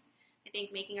vulnerability. I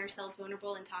think making ourselves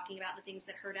vulnerable and talking about the things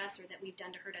that hurt us or that we've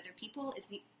done to hurt other people is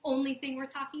the only thing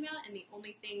worth talking about and the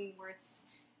only thing worth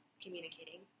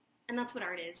communicating. And that's what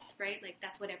art is, right? Like,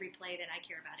 that's what every play that I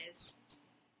care about is. It's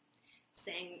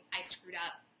saying, I screwed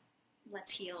up.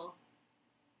 Let's heal.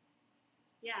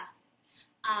 Yeah.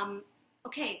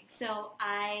 Okay, so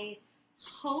I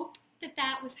hope that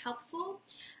that was helpful.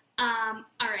 All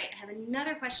right, I have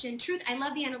another question. Truth, I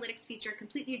love the analytics feature.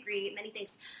 Completely agree. Many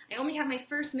thanks. I only have my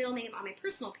first middle name on my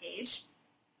personal page,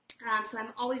 so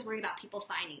I'm always worried about people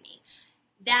finding me.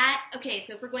 Okay,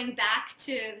 so if we're going back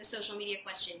to the social media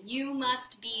question, you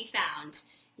must be found.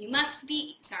 You must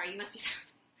be found.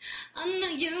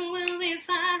 You will be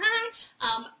fine.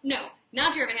 No,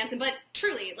 not Jerva Hansen, but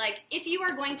truly, like, if you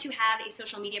are going to have a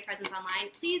social media presence online,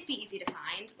 please be easy to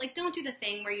find. Like, don't do the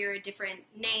thing where you're a different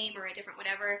name or a different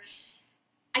whatever.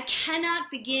 I cannot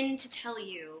begin to tell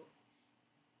you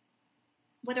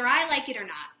whether I like it or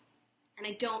not, and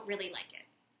I don't really like it.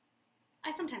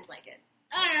 I sometimes like it.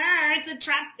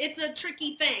 It's a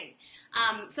tricky thing.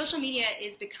 Social media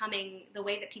is becoming the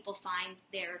way that people find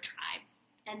their tribe.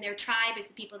 And their tribe is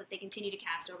the people that they continue to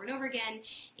cast over and over again.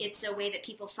 It's a way that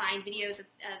people find videos of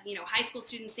high school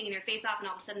students singing their face off, and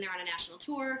all of a sudden they're on a national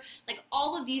tour. Like,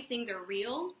 all of these things are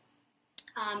real.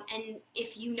 And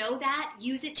if you know that,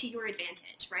 use it to your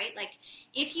advantage, right? Like,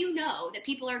 if you know that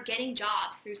people are getting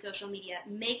jobs through social media,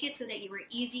 make it so that you are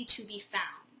easy to be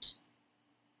found.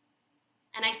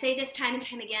 And I say this time and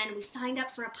time again, we signed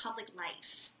up for a public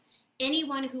life.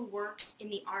 Anyone who works in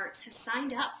the arts has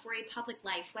signed up for a public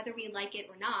life, whether we like it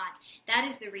or not. That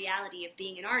is the reality of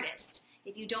being an artist.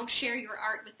 If you don't share your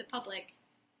art with the public,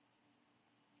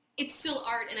 it's still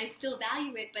art and I still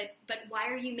value it, but why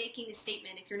are you making a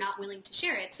statement if you're not willing to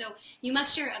share it? So you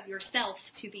must share of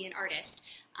yourself to be an artist.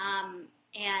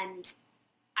 And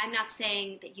I'm not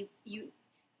saying that you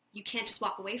can't just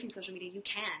walk away from social media. You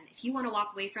can. If you want to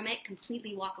walk away from it,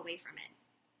 completely walk away from it.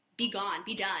 Be gone,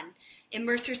 be done.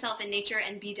 Immerse yourself in nature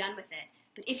and be done with it.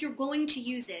 But if you're going to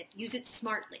use it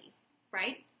smartly,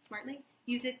 right? Smartly?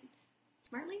 Use it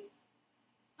smartly?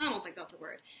 I don't think that's a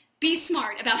word. Be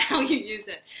smart about how you use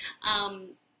it.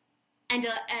 And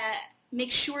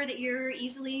make sure that you're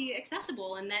easily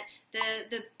accessible, and that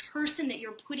the person that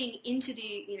you're putting into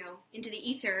the, into the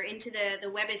ether, into the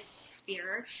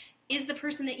webosphere, is the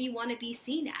person that you want to be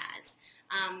seen as.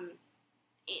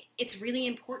 It's really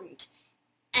important.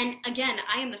 And again,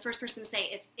 I am the first person to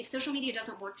say, if social media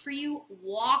doesn't work for you,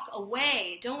 walk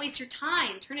away. Don't waste your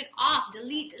time. Turn it off.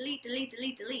 Delete, delete, delete,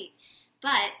 delete, delete.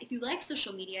 But if you like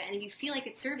social media and if you feel like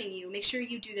it's serving you, make sure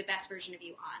you do the best version of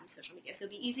you on social media. So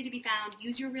be easy to be found.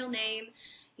 Use your real name.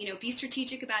 Be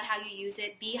strategic about how you use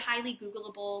it. Be highly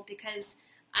Googleable, because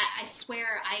I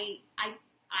swear I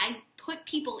put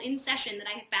people in session that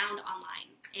I have found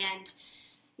online. And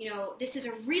this is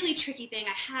a really tricky thing.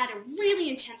 I had a really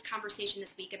intense conversation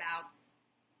this week about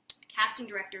casting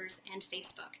directors and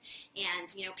Facebook,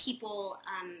 and people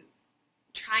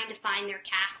trying to find their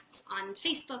casts on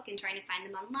Facebook and trying to find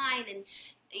them online, and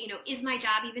is my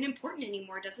job even important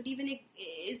anymore? Does it even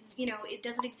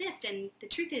does it exist? And the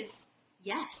truth is,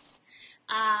 yes,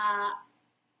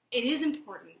 it is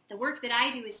important. The work that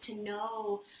I do is to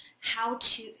know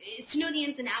the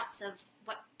ins and outs of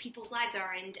what people's lives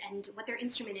are, and what their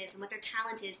instrument is and what their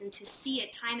talent is, and to see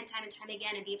it time and time and time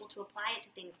again and be able to apply it to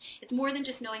things. It's more than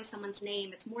just knowing someone's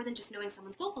name. It's more than just knowing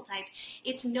someone's vocal type.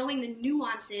 It's knowing the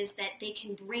nuances that they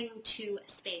can bring to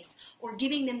a space, or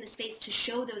giving them the space to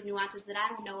show those nuances that I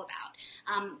don't know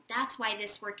about. That's why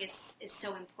this work is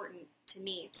so important to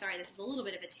me. Sorry, this is a little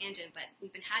bit of a tangent, but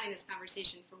we've been having this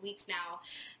conversation for weeks now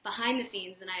behind the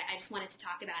scenes, and I just wanted to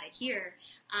talk about it here.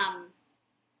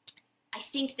 I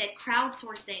think that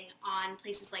crowdsourcing on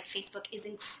places like Facebook is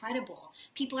incredible.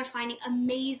 People are finding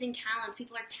amazing talents.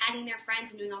 People are tagging their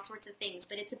friends and doing all sorts of things.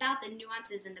 But it's about the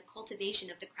nuances and the cultivation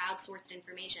of the crowdsourced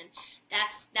information.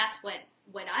 That's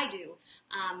what I do,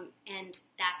 and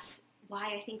that's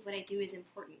why I think what I do is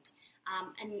important.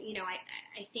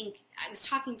 I think I was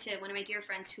talking to one of my dear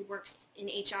friends who works in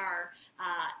HR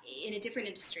in a different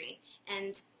industry,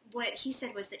 and what he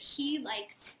said was that he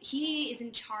is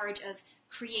in charge of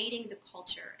creating the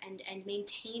culture and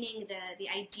maintaining the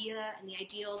idea and the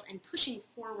ideals, and pushing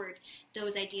forward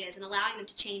those ideas and allowing them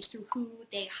to change through who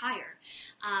they hire.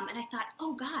 And I thought,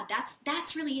 oh God,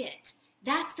 that's really it.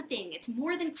 That's the thing. It's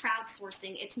more than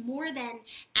crowdsourcing. It's more than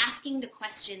asking the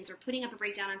questions or putting up a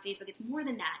breakdown on Facebook. It's more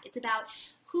than that. It's about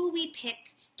who we pick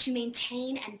to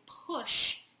maintain and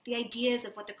push the ideas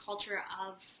of what the culture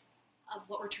of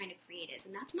what we're trying to create is.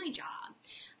 And that's my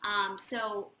job.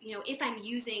 So if I'm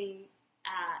using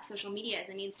social media as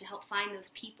a means to help find those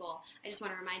people, I just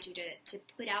want to remind you to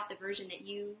put out the version that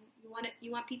you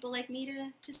want people like me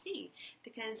to see,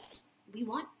 because we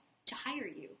want to hire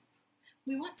you.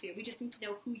 We want to. We just need to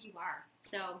know who you are.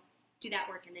 So do that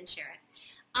work and then share it.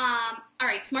 All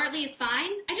right, smartly is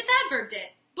fine. I just adverbed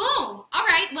it. Boom. All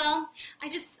right. Well,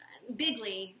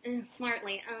 bigly,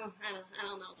 smartly. Oh, I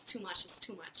don't know. It's too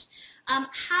much.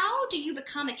 How do you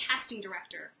become a casting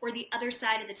director, or the other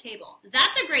side of the table?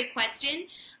 That's a great question.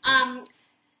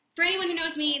 For anyone who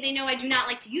knows me, they know I do not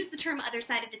like to use the term other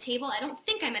side of the table. I don't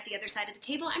think I'm at the other side of the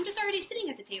table. I'm just already sitting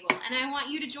at the table, and I want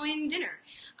you to join dinner.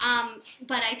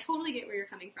 But I totally get where you're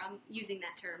coming from using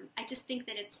that term. I just think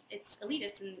that it's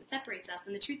elitist and separates us,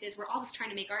 and the truth is we're all just trying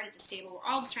to make art at this table.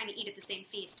 We're all just trying to eat at the same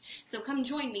feast. So come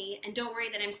join me, and don't worry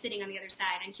that I'm sitting on the other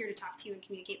side. I'm here to talk to you and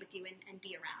communicate with you and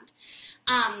be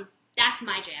around. That's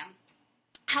my jam.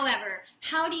 However,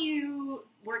 how do you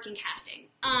work in casting?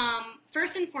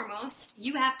 First and foremost,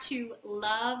 you have to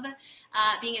love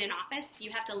being in an office.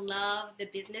 You have to love the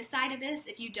business side of this.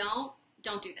 If you don't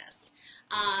do this.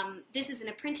 This is an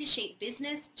apprentice-shaped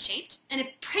business, an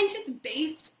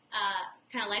apprentice-based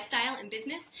kind of lifestyle and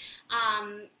business.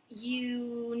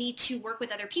 You need to work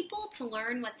with other people to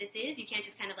learn what this is. You can't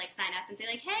just kind of sign up and say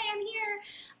hey, I'm here.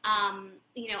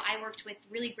 I worked with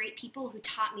really great people who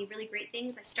taught me really great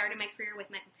things. I started my career with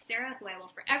Michael Kucera, who I will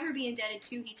forever be indebted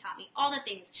to. He taught me all the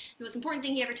things. The most important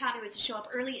thing he ever taught me was to show up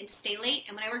early and to stay late.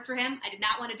 And when I worked for him, I did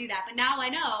not want to do that. But now I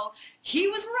know he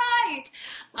was right.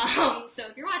 So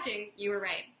if you're watching, you were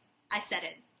right. I said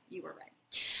it. You were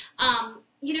right.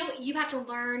 You have to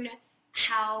learn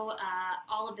how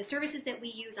all of the services that we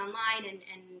use online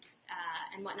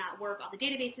and whatnot work, all the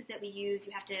databases that we use.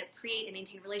 You have to create and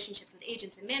maintain relationships with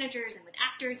agents and managers and with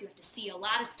actors. You have to see a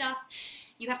lot of stuff.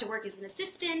 You have to work as an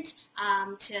assistant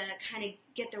to kind of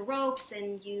get the ropes,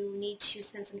 and you need to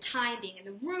spend some time being in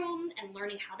the room and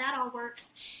learning how that all works.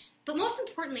 But most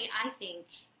importantly, I think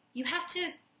you have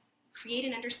to create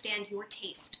and understand your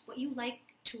taste, what you like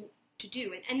to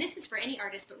do. And this is for any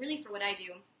artist, but really for what I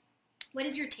do. What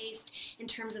is your taste in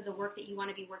terms of the work that you want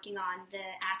to be working on, the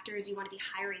actors you want to be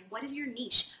hiring? What is your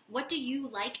niche? What do you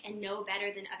like and know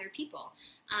better than other people?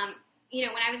 you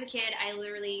know, when I was a kid, I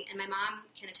literally, and my mom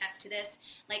can attest to this,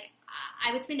 like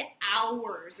I would spend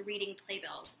hours reading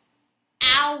playbills,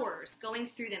 hours going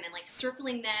through them and like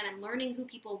circling them and learning who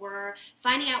people were,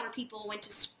 finding out where people went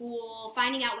to school,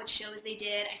 finding out what shows they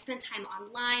did. I spent time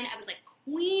online. I was like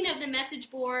queen of the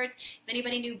message boards. If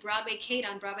anybody knew Broadway Kate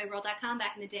on BroadwayWorld.com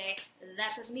back in the day,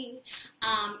 that was me.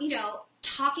 You know,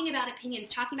 talking about opinions,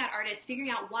 talking about artists,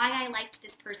 figuring out why I liked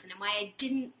this person and why I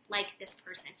didn't like this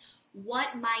person,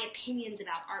 what my opinions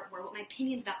about art were, what my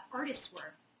opinions about artists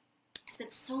were. I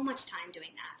spent so much time doing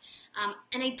that.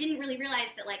 And I didn't really realize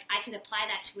that like I could apply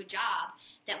that to a job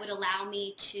that would allow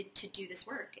me to do this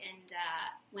work. And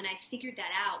when I figured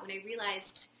that out, when I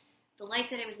realized the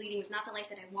life that I was leading was not the life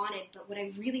that I wanted, but what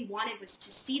I really wanted was to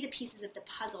see the pieces of the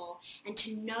puzzle and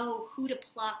to know who to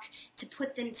pluck, to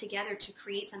put them together to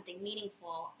create something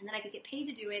meaningful, and that I could get paid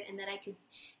to do it, and that I could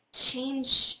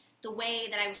change the way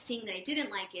that I was seeing that I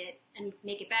didn't like it and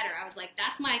make it better. I was like,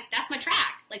 that's my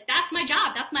track. Like, that's my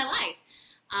job. That's my life.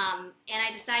 And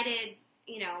I decided,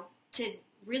 you know, to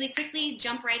really quickly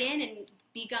jump right in and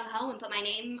be gung-ho and put my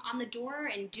name on the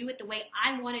door and do it the way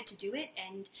I wanted to do it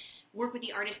and work with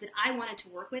the artists that I wanted to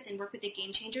work with and work with the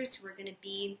game changers who are going to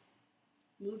be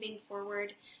moving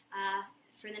forward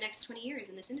for the next 20 years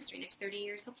in this industry, next 30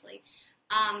 years, hopefully.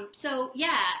 So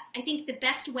yeah, I think the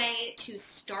best way to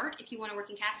start if you want to work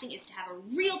in casting is to have a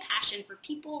real passion for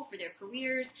people, for their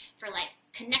careers, for like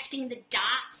connecting the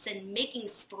dots and making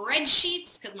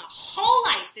spreadsheets, because my whole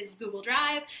life is Google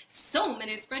Drive, so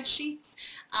many spreadsheets.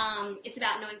 It's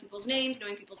about knowing people's names,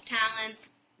 knowing people's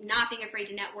talents, not being afraid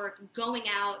to network, going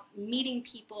out, meeting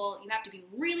people. You have to be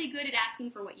really good at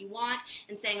asking for what you want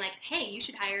and saying like, hey, you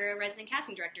should hire a resident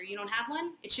casting director. You don't have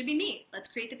one? It should be me. Let's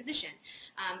create the position.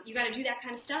 You got to do that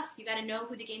kind of stuff. You got to know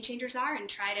who the game changers are and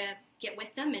try to get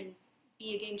with them and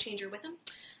be a game changer with them.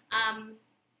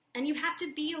 And you have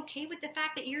to be okay with the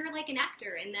fact that you're like an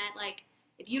actor and that like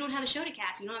if you don't have a show to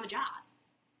cast, you don't have a job.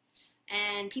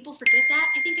 And people forget that,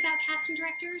 I think, about casting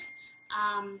directors.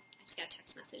 I just got a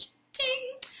text message.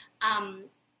 Ting!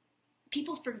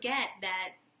 People forget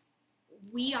that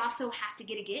we also have to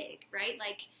get a gig, right?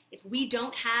 Like, if we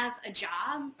don't have a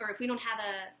job or if we don't have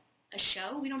a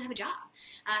show, we don't have a job.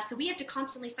 So we have to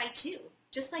constantly fight too,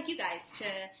 just like you guys,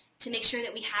 to make sure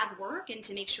that we have work and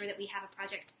to make sure that we have a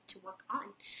project to work on.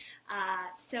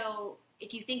 So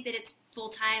if you think that it's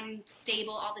full-time,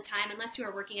 stable all the time, unless you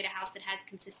are working at a house that has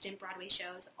consistent Broadway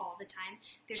shows all the time,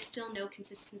 there's still no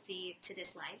consistency to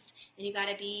this life. And you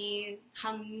gotta be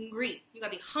hungry. You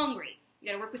gotta be hungry. You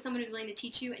gotta work with someone who's willing to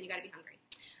teach you, and you gotta be hungry.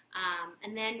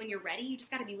 And then when you're ready, you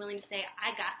just gotta be willing to say,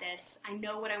 I got this. I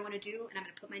know what I wanna do, and I'm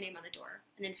gonna put my name on the door.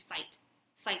 And then fight.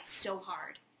 Fight so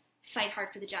hard. Fight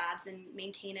hard for the jobs and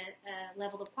maintain a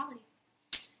level of quality.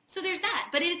 So there's that,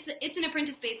 but it's an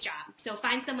apprentice-based job. So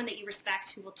find someone that you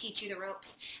respect who will teach you the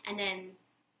ropes, and then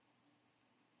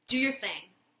do your thing.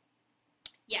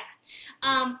 Yeah.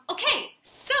 Okay,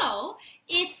 so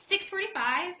it's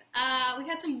 6:45. We've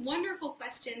had some wonderful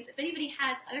questions. If anybody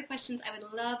has other questions, I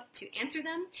would love to answer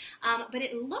them. But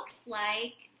it looks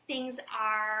like things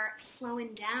are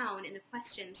slowing down in the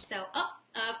questions. So,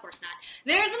 of course not.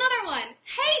 There's another one.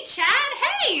 Hey, Chad.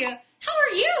 Hey, how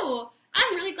are you?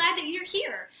 I'm really glad that you're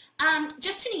here.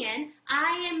 Just tuning in,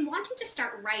 I am wanting to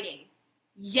start writing.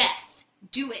 Yes,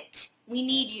 do it. We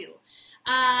need you.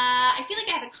 I feel like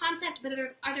I have a concept, but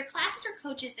are there classes or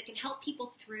coaches that can help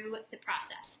people through the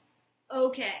process?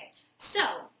 Okay,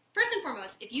 so first and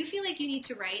foremost, if you feel like you need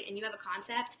to write and you have a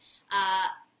concept,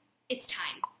 it's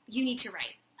time. You need to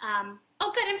write.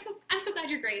 Oh, good. I'm so glad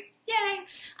you're great. Yay.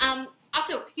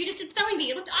 Also, you just did spelling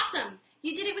bee. It looked awesome.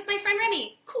 You did it with my friend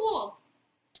Remy. Cool.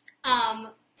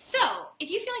 So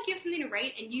if you feel like you have something to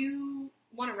write and you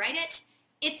want to write it,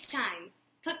 it's time.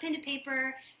 Put pen to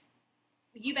paper.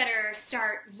 You better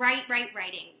start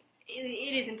writing.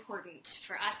 It is important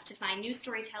for us to find new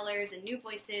storytellers and new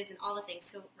voices and all the things,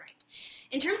 so write.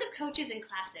 In terms of coaches and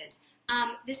classes,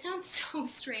 this sounds so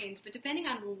strange, but depending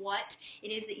on what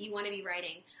it is that you want to be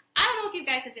writing, I don't know if you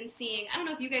guys have been seeing, I don't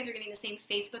know if you guys are getting the same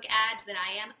Facebook ads that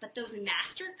I am, but those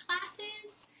master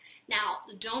classes, now,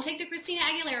 don't take the Christina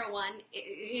Aguilera one,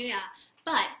 yeah,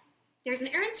 but there's an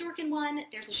Aaron Sorkin one,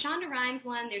 there's a Shonda Rhimes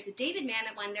one, there's a David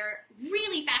Mamet one. They're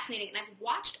really fascinating, and I've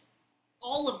watched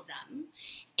all of them,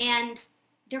 and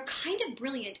they're kind of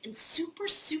brilliant and super,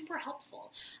 super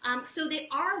helpful. So they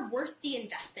are worth the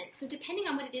investment. So depending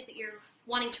on what it is that you're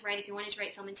wanting to write, if you're wanting to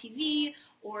write film and TV,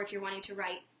 or if you're wanting to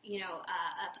write, you know,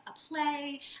 a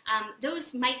play,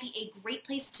 those might be a great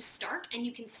place to start, and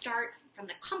you can start from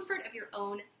the comfort of your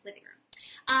own living room.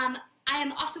 I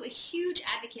am also a huge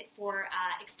advocate for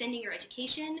extending your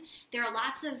education. There are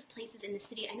lots of places in the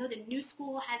city. I know the New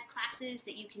School has classes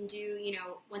that you can do. You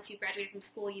know, once you graduate from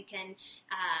school, you can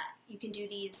do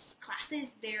these classes.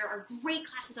 There are great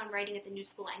classes on writing at the New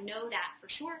School. I know that for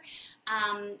sure.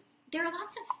 There are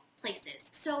lots of places.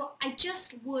 So I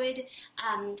just would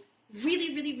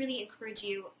really, really, really encourage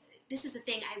you. This is the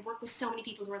thing. I work with so many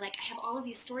people who are like, I have all of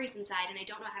these stories inside and I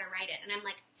don't know how to write it. And I'm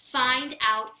like, find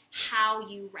out how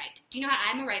you write. Do you know how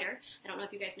I'm a writer? I don't know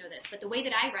if you guys know this, but the way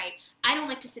that I write, I don't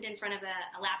like to sit in front of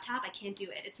a laptop. I can't do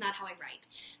it. It's not how I write.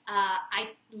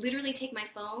 I literally take my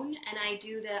phone and I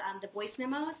do the voice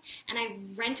memos, and I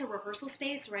rent a rehearsal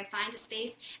space where I find a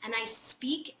space and I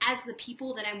speak as the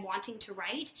people that I'm wanting to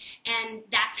write, and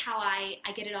that's how I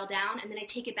get it all down, and then I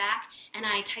take it back and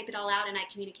I type it all out and I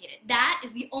communicate it. That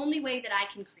is the only way that I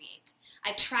can create.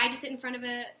 I've tried to sit in front of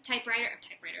a typewriter,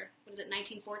 what is it,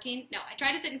 1914? No, I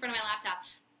tried to sit in front of my laptop,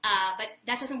 but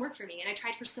that doesn't work for me, and I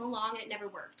tried for so long and it never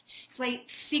worked. So I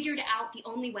figured out the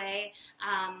only way,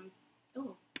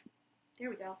 there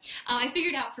we go. I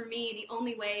figured out for me the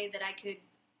only way that I could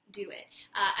do it.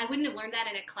 I wouldn't have learned that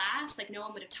in a class, like no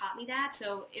one would have taught me that,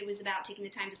 so it was about taking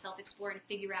the time to self-explore and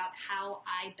figure out how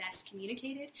I best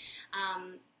communicated,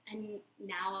 and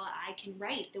now I can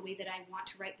write the way that I want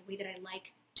to write, the way that I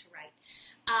like to write.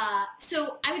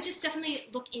 So I would just definitely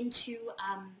look into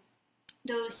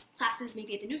those classes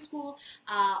maybe at the New School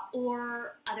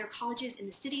or other colleges in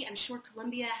the city. I'm sure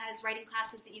Columbia has writing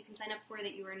classes that you can sign up for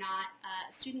that you are not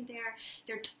a student there.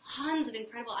 There are tons of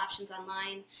incredible options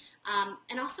online.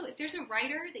 And also, if there's a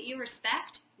writer that you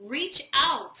respect, reach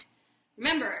out.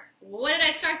 Remember, what did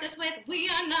I start this with? We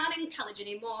are not in college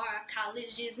anymore.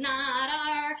 College is not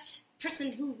our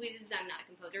person who is, I'm not a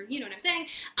composer, you know what I'm saying.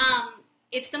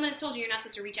 If someone has told you you're not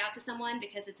supposed to reach out to someone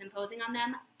because it's imposing on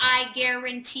them, I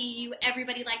guarantee you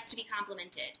everybody likes to be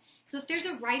complimented. So if there's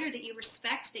a writer that you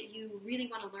respect that you really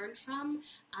want to learn from,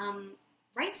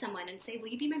 write someone and say, will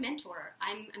you be my mentor?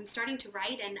 I'm starting to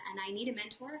write and I need a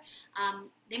mentor.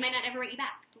 They might not ever write you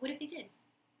back, but what if they did?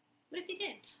 What if they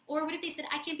did? Or what if they said,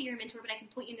 I can't be your mentor, but I can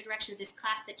point you in the direction of this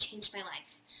class that changed my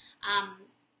life?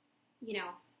 You know,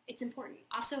 it's important.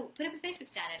 Also, put up a Facebook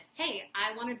status. Hey,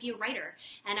 I want to be a writer,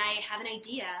 and I have an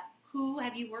idea. Who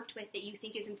have you worked with that you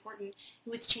think is important,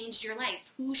 who has changed your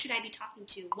life? Who should I be talking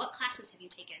to? What classes have you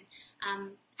taken?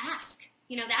 Ask.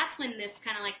 You know, that's when this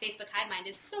kind of like Facebook Hive Mind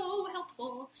is so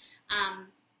helpful.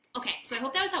 Okay, so I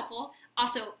hope that was helpful.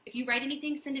 Also, if you write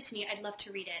anything, send it to me. I'd love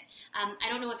to read it. I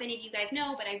don't know if any of you guys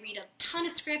know, but I read a ton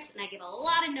of scripts and I give a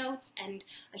lot of notes, and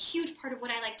a huge part of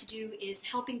what I like to do is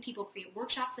helping people create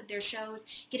workshops of their shows,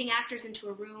 getting actors into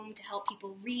a room to help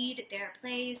people read their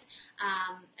plays.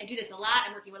 I do this a lot.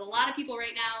 I'm working with a lot of people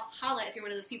right now. Holla if you're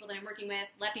one of those people that I'm working with.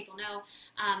 Let people know.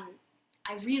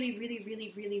 I really, really,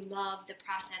 really, really love the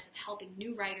process of helping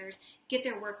new writers get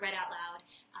their work read out loud,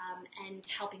 and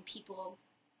helping people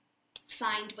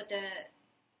find what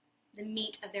the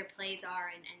meat of their plays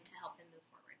are and to help them move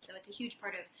forward. So it's a huge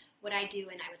part of what I do,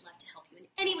 and I would love to help you in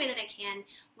any way that I can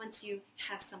once you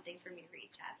have something for me to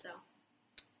reach at. So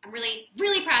I'm really,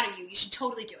 really proud of you. You should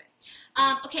totally do it.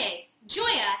 Okay,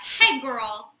 Joya, hey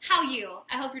girl, how you?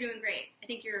 I hope you're doing great. I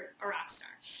think you're a rock star.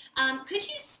 Could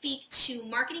you speak to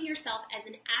marketing yourself as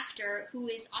an actor who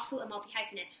is also a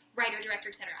multi-hyphenate, writer, director,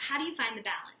 etc.? How do you find the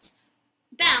balance?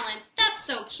 Balance, that's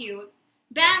so cute.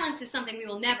 Balance is something we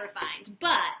will never find,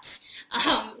 but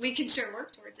we can sure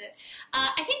work towards it.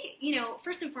 I think, you know,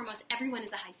 first and foremost, everyone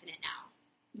is a hyphenate now.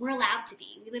 We're allowed to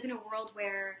be. We live in a world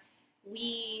where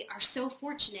we are so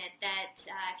fortunate that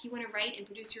if you want to write and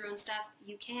produce your own stuff,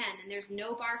 you can, and there's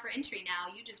no bar for entry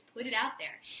now. You just put it out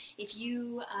there. If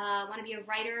you want to be a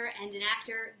writer and an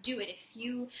actor, do it. If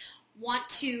you want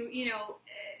to, you know,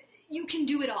 you can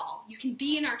do it all. You can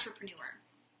be an entrepreneur.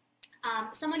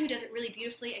 Someone who does it really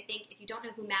beautifully, I think, if you don't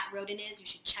know who Matt Rodin is, you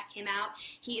should check him out.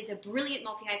 He is a brilliant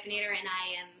multi-hyphenator, and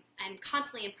I'm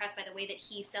constantly impressed by the way that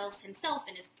he sells himself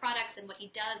and his products and what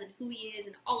he does and who he is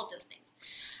and all of those things.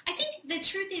 I think the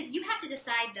truth is you have to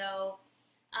decide, though,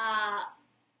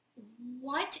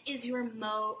 what is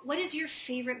your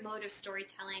favorite mode of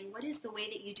storytelling? What is the way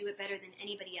that you do it better than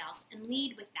anybody else? And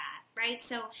lead with that, right?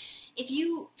 So if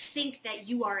you think that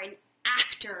you are an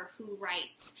actor who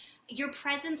writes, your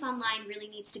presence online really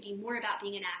needs to be more about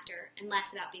being an actor and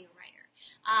less about being a writer.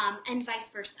 and vice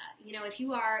versa. You know, if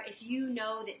you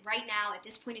know that right now at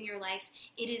this point in your life,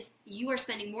 you are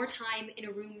spending more time in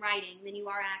a room writing than you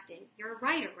are acting. You're a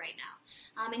writer right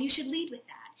now, and you should lead with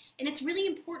that. And it's really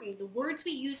important. The words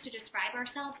we use to describe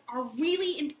ourselves are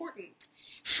really important.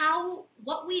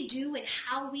 What we do and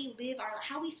how we live,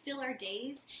 how we fill our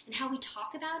days, and how we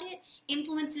talk about it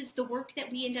influences the work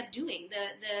that we end up doing.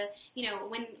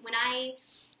 When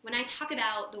I talk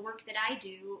about the work that I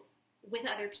do with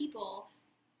other people,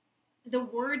 the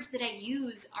words that I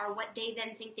use are what they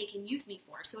then think they can use me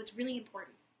for. So it's really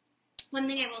important. One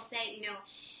thing I will say, you know,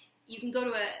 if you go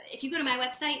to my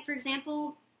website, for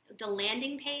example, the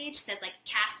landing page says like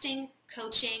casting,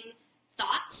 coaching,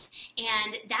 thoughts,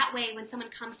 and that way when someone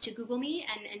comes to Google me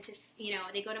and to, you know,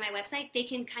 they go to my website, they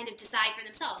can kind of decide for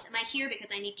themselves. Am I here because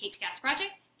I need Kate to cast a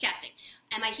project? Casting.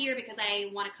 Am I here because I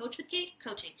want to coach with Kate?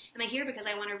 Coaching. Am I here because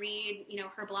I want to read, you know,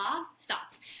 her blog?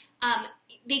 Thoughts.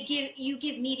 You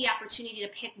give me the opportunity to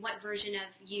pick what version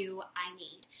of you I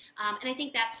need. And I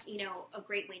think that's, you know, a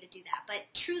great way to do that. But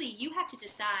truly, you have to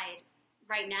decide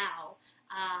right now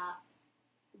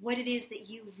what it is that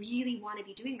you really want to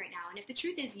be doing right now. And if the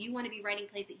truth is you want to be writing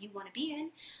plays that you want to be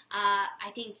in,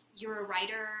 I think you're a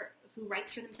writer who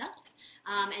writes for themselves.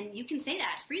 And you can say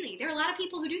that freely. There are a lot of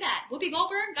people who do that. Whoopi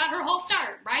Goldberg got her whole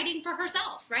start writing for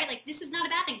herself, right? Like, this is not a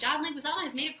bad thing. John Leguizamo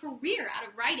has made a career out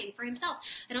of writing for himself.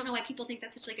 I don't know why people think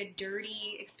that's such like a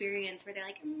dirty experience where they're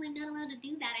like, I'm not allowed to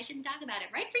do that. I shouldn't talk about it.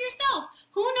 Write for yourself.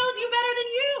 Who knows you better than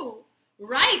you?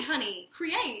 Write, honey.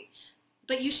 Create.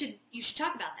 But you should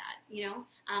talk about that, you know?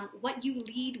 What you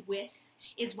lead with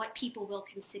is what people will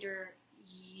consider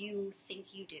you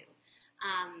think you do.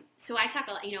 So I talk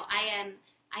a lot, you know, I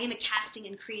am a casting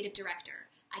and creative director.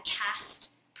 I cast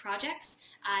projects.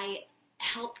 I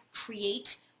help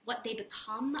create what they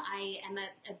become. I am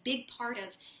a big part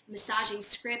of massaging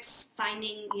scripts,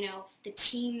 finding, you know, the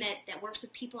team that works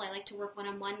with people. I like to work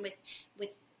one-on-one with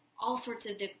all sorts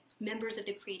of the members of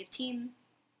the creative team.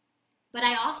 But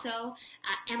I also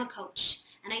am a coach,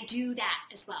 and I do that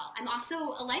as well. I'm also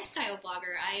a lifestyle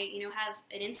blogger. I, you know, have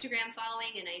an Instagram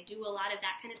following, and I do a lot of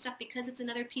that kind of stuff because it's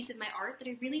another piece of my art that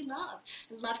I really love.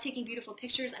 I love taking beautiful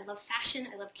pictures. I love fashion.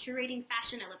 I love curating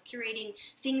fashion. I love curating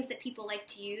things that people like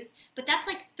to use. But that's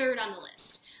like third on the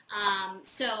list.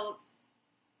 So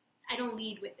I don't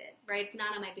lead with it, right? It's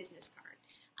not on my business card.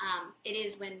 It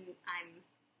is when I'm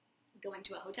going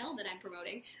to a hotel that I'm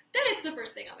promoting, then it's the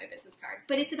first thing on my business card.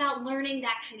 But it's about learning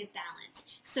that kind of balance.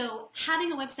 So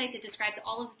having a website that describes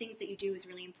all of the things that you do is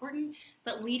really important,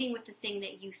 but leading with the thing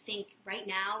that you think right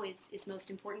now is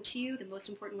most important to you, the most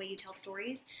important way you tell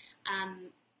stories,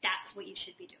 that's what you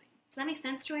should be doing. Does that make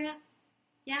sense, Joya?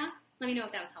 Yeah? Let me know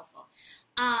if that was helpful.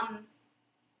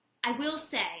 I will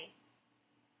say,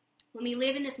 when we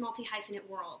live in this multi-hyphenate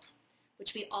world,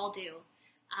 which we all do,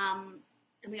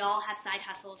 and we all have side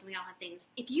hustles and we all have things.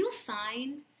 If you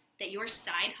find that your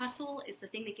side hustle is the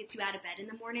thing that gets you out of bed in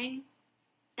the morning,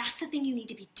 that's the thing you need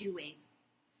to be doing.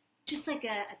 Just like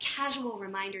a casual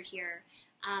reminder here,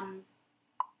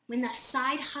 when the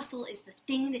side hustle is the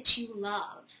thing that you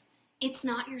love, it's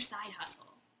not your side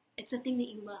hustle. It's the thing that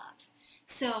you love.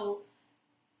 So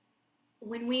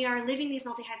when we are living these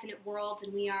multi-hyphenate worlds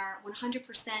and we are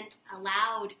 100%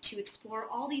 allowed to explore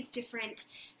all these different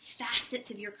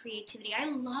facets of your creativity, I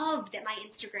love that my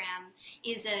Instagram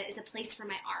is a place for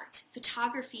my art.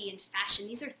 Photography and fashion,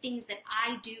 these are things that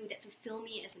I do that fulfill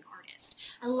me as an artist.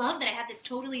 I love that I have this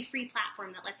totally free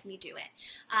platform that lets me do it.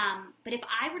 But if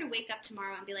I were to wake up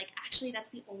tomorrow and be like, actually, that's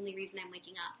the only reason I'm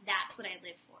waking up, that's what I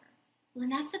live for, well, then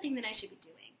that's the thing that I should be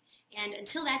doing. And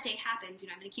until that day happens, you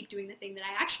know, I'm going to keep doing the thing that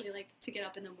I actually like to get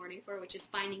up in the morning for, which is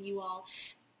finding you all,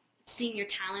 seeing your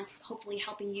talents, hopefully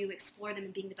helping you explore them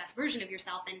and being the best version of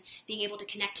yourself and being able to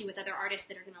connect you with other artists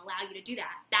that are going to allow you to do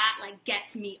that. That, like,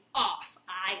 gets me off.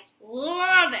 I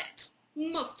love it.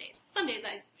 Most days. Some days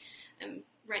I am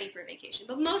ready for a vacation,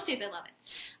 but most days I love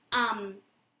it.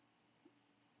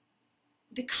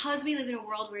 Because we live in a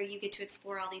world where you get to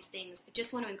explore all these things, I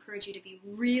just want to encourage you to be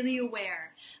really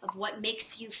aware of what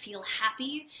makes you feel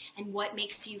happy and what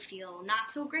makes you feel not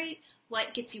so great,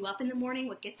 what gets you up in the morning,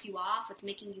 what gets you off, what's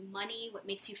making you money, what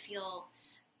makes you feel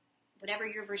whatever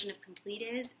your version of complete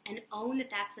is, and own that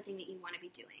that's the thing that you want to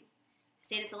be doing.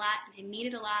 I say this a lot, and I mean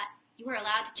it a lot. You are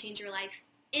allowed to change your life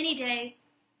any day,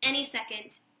 any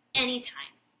second, any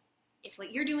time. If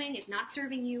what you're doing is not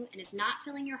serving you and is not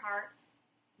filling your heart,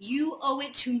 you owe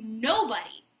it to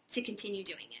nobody to continue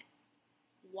doing it.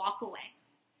 Walk away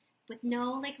with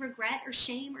no regret or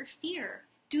shame or fear.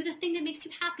 Do the thing that makes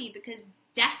you happy because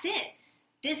that's it.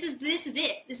 This is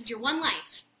it. This is your one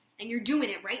life and you're doing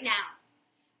it right now.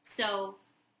 So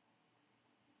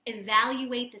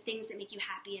evaluate the things that make you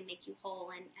happy and make you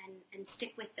whole, and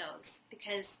stick with those,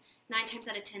 because 9 times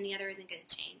out of 10 the other isn't going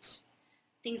to change.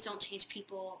 Things don't change.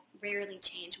 People rarely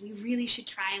change. We really should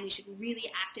try, and we should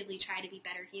really actively try to be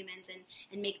better humans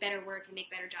and make better work and make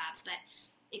better jobs. But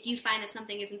if you find that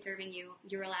something isn't serving you,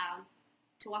 you're allowed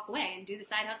to walk away and do the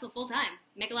side hustle full time.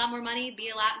 Make a lot more money, be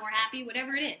a lot more happy,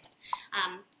 whatever it is.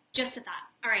 Just a thought.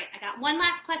 All right, I got one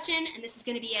last question, and this is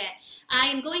going to be it. I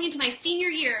am going into my senior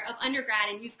year of undergrad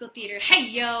in musical theater. Hey,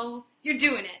 yo, you're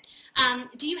doing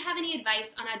it. Do you have any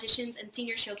advice on auditions and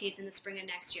senior showcase in the spring of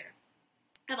next year?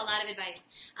 I have a lot of advice.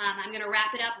 I'm going to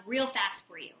wrap it up real fast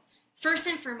for you. First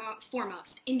and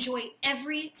foremost, enjoy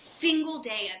every single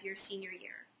day of your senior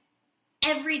year.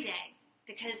 Every day.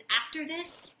 Because after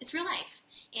this, it's real life.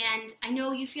 And I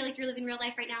know you feel like you're living real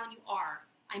life right now, and you are.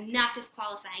 I'm not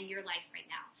disqualifying your life right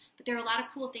now. But there are a lot of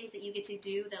cool things that you get to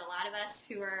do that a lot of us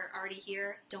who are already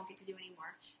here don't get to do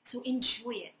anymore. So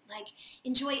enjoy it. Like,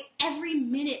 enjoy every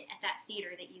minute at that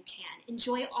theater that you can.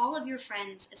 Enjoy all of your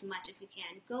friends as much as you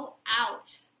can. Go out,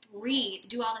 breathe,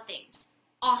 do all the things.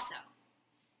 Also,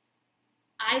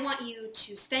 I want you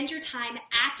to spend your time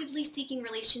actively seeking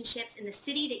relationships in the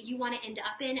city that you want to end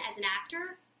up in as an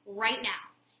actor right now.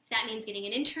 If that means getting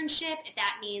an internship, if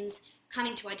that means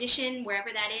coming to audition, wherever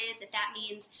that is, if that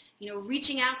means,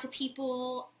 reaching out to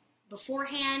people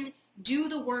beforehand, do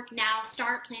the work now,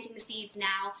 start planting the seeds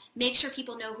now, make sure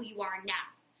people know who you are now.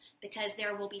 Because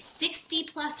there will be 60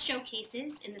 plus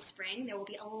showcases in the spring. There will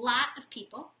be a lot of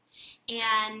people.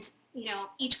 And,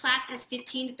 each class has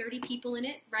 15 to 30 people in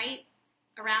it, right?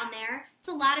 Around there. It's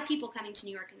a lot of people coming to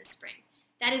New York in the spring.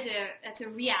 That's a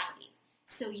reality.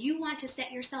 So you want to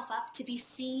set yourself up to be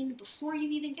seen before you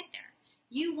even get there.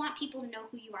 You want people to know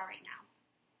who you are right now.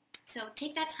 So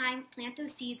take that time, plant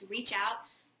those seeds, reach out,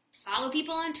 follow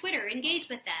people on Twitter, engage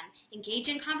with them, engage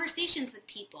in conversations with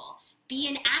people, be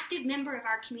an active member of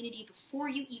our community before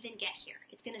you even get here.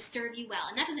 It's going to serve you well.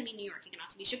 And that doesn't mean New York. It can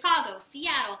also be Chicago,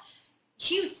 Seattle,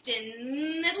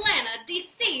 Houston, Atlanta,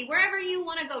 DC, wherever you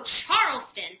want to go,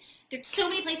 Charleston. There's so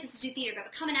many places to do theater,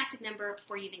 but become an active member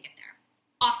before you even get there.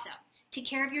 Also, take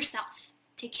care of yourself.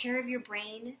 Take care of your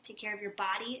brain, take care of your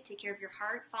body, take care of your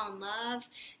heart, fall in love,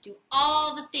 do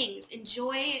all the things.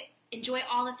 Enjoy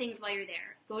all the things while you're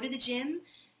there. Go to the gym,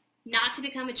 not to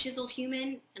become a chiseled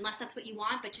human, unless that's what you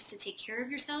want, but just to take care of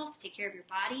yourself, to take care of your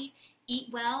body, eat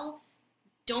well.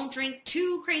 Don't drink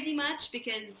too crazy much,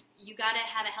 because you got to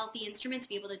have a healthy instrument to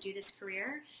be able to do this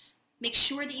career. Make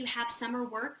sure that you have summer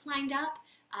work lined up.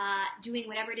 Doing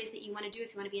whatever it is that you want to do.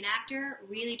 If you want to be an actor,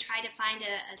 really try to find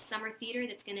a summer theater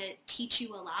that's going to teach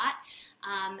you a lot,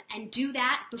 and do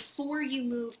that before you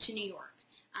move to New York.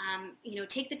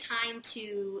 Take the time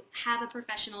to have a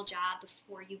professional job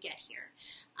before you get here.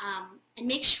 And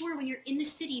make sure when you're in the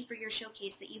city for your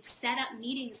showcase that you've set up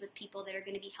meetings with people that are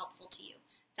going to be helpful to you.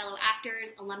 Fellow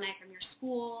actors, alumni from your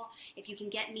school, if you can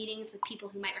get meetings with people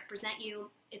who might represent you,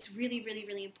 it's really, really,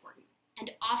 really important.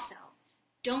 And also,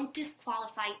 don't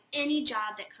disqualify any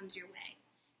job that comes your way.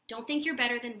 Don't think you're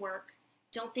better than work.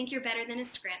 Don't think you're better than a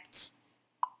script.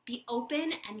 Be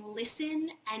open and listen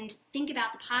and think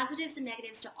about the positives and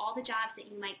negatives to all the jobs that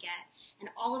you might get and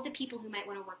all of the people who might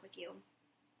want to work with you.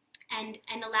 And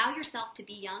allow yourself to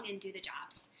be young and do the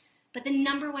jobs. But the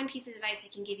number one piece of advice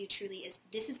I can give you truly is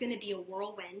this is going to be a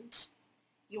whirlwind.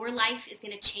 Your life is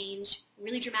going to change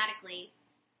really dramatically.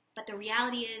 But the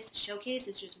reality is showcase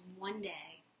is just one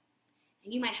day.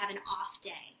 And you might have an off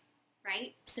day,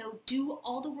 right? So do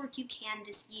all the work you can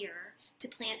this year to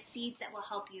plant seeds that will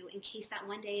help you in case that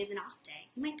one day is an off day.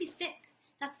 You might be sick.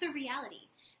 That's the reality.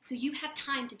 So you have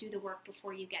time to do the work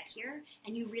before you get here,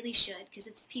 and you really should, because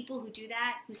it's people who do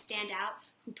that, who stand out,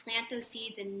 who plant those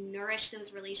seeds and nourish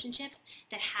those relationships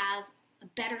that have a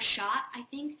better shot, I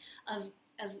think, of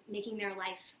making their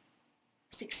life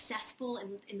successful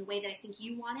in the way that I think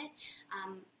you want it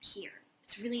here.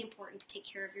 It's really important to take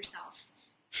care of yourself.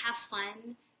 Have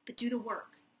fun, but do the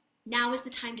work. Now is the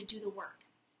time to do the work.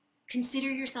 Consider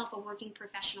yourself a working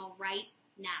professional right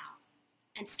now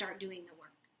and start doing the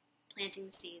work. Planting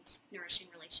the seeds, nourishing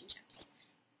relationships.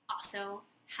 Also,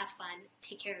 have fun,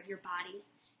 take care of your body.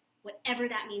 Whatever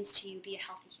that means to you, be a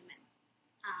healthy human.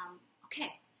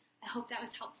 Okay, I hope that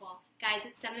was helpful. Guys,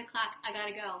 it's 7 o'clock, I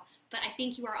gotta go. But I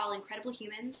think you are all incredible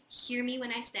humans. Hear me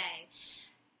when I say,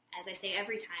 as I say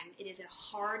every time, it is a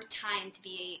hard time to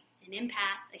be an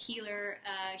empath, a healer,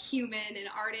 a human, an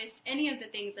artist, any of the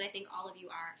things that I think all of you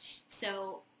are.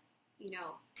 So,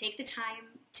 take the time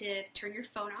to turn your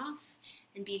phone off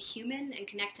and be a human and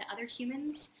connect to other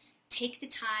humans. Take the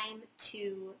time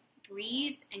to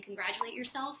breathe and congratulate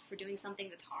yourself for doing something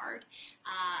that's hard.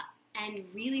 and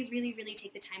really, really, really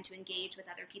take the time to engage with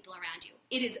other people around you.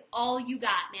 It is all you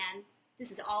got, man.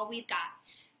 This is all we've got.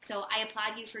 So I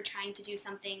applaud you for trying to do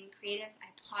something creative. I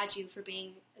applaud you for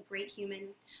being a great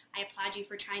human. I applaud you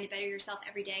for trying to better yourself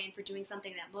every day and for doing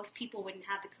something that most people wouldn't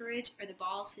have the courage or the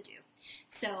balls to do.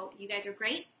 So you guys are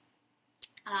great.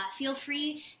 Feel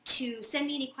free to send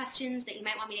me any questions that you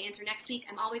might want me to answer next week.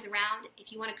 I'm always around.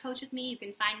 If you want to coach with me, you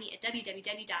can find me at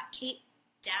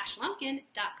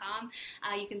www.kate-lumpkin.com.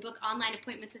 You can book online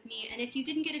appointments with me. And if you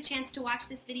didn't get a chance to watch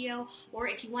this video, or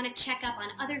if you want to check up on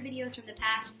other videos from the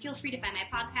past, feel free to find my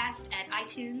podcast at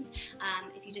iTunes.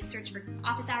 If you just search for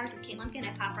Office Hours with Kate Lumpkin, I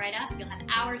pop right up. You'll have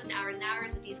hours and hours and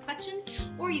hours of these questions.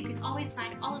 Or you can always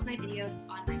find all of my videos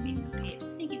on my Facebook page. I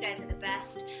think you guys are the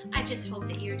best. I just hope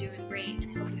that you're doing great,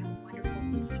 and I hope you have a wonderful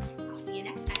week.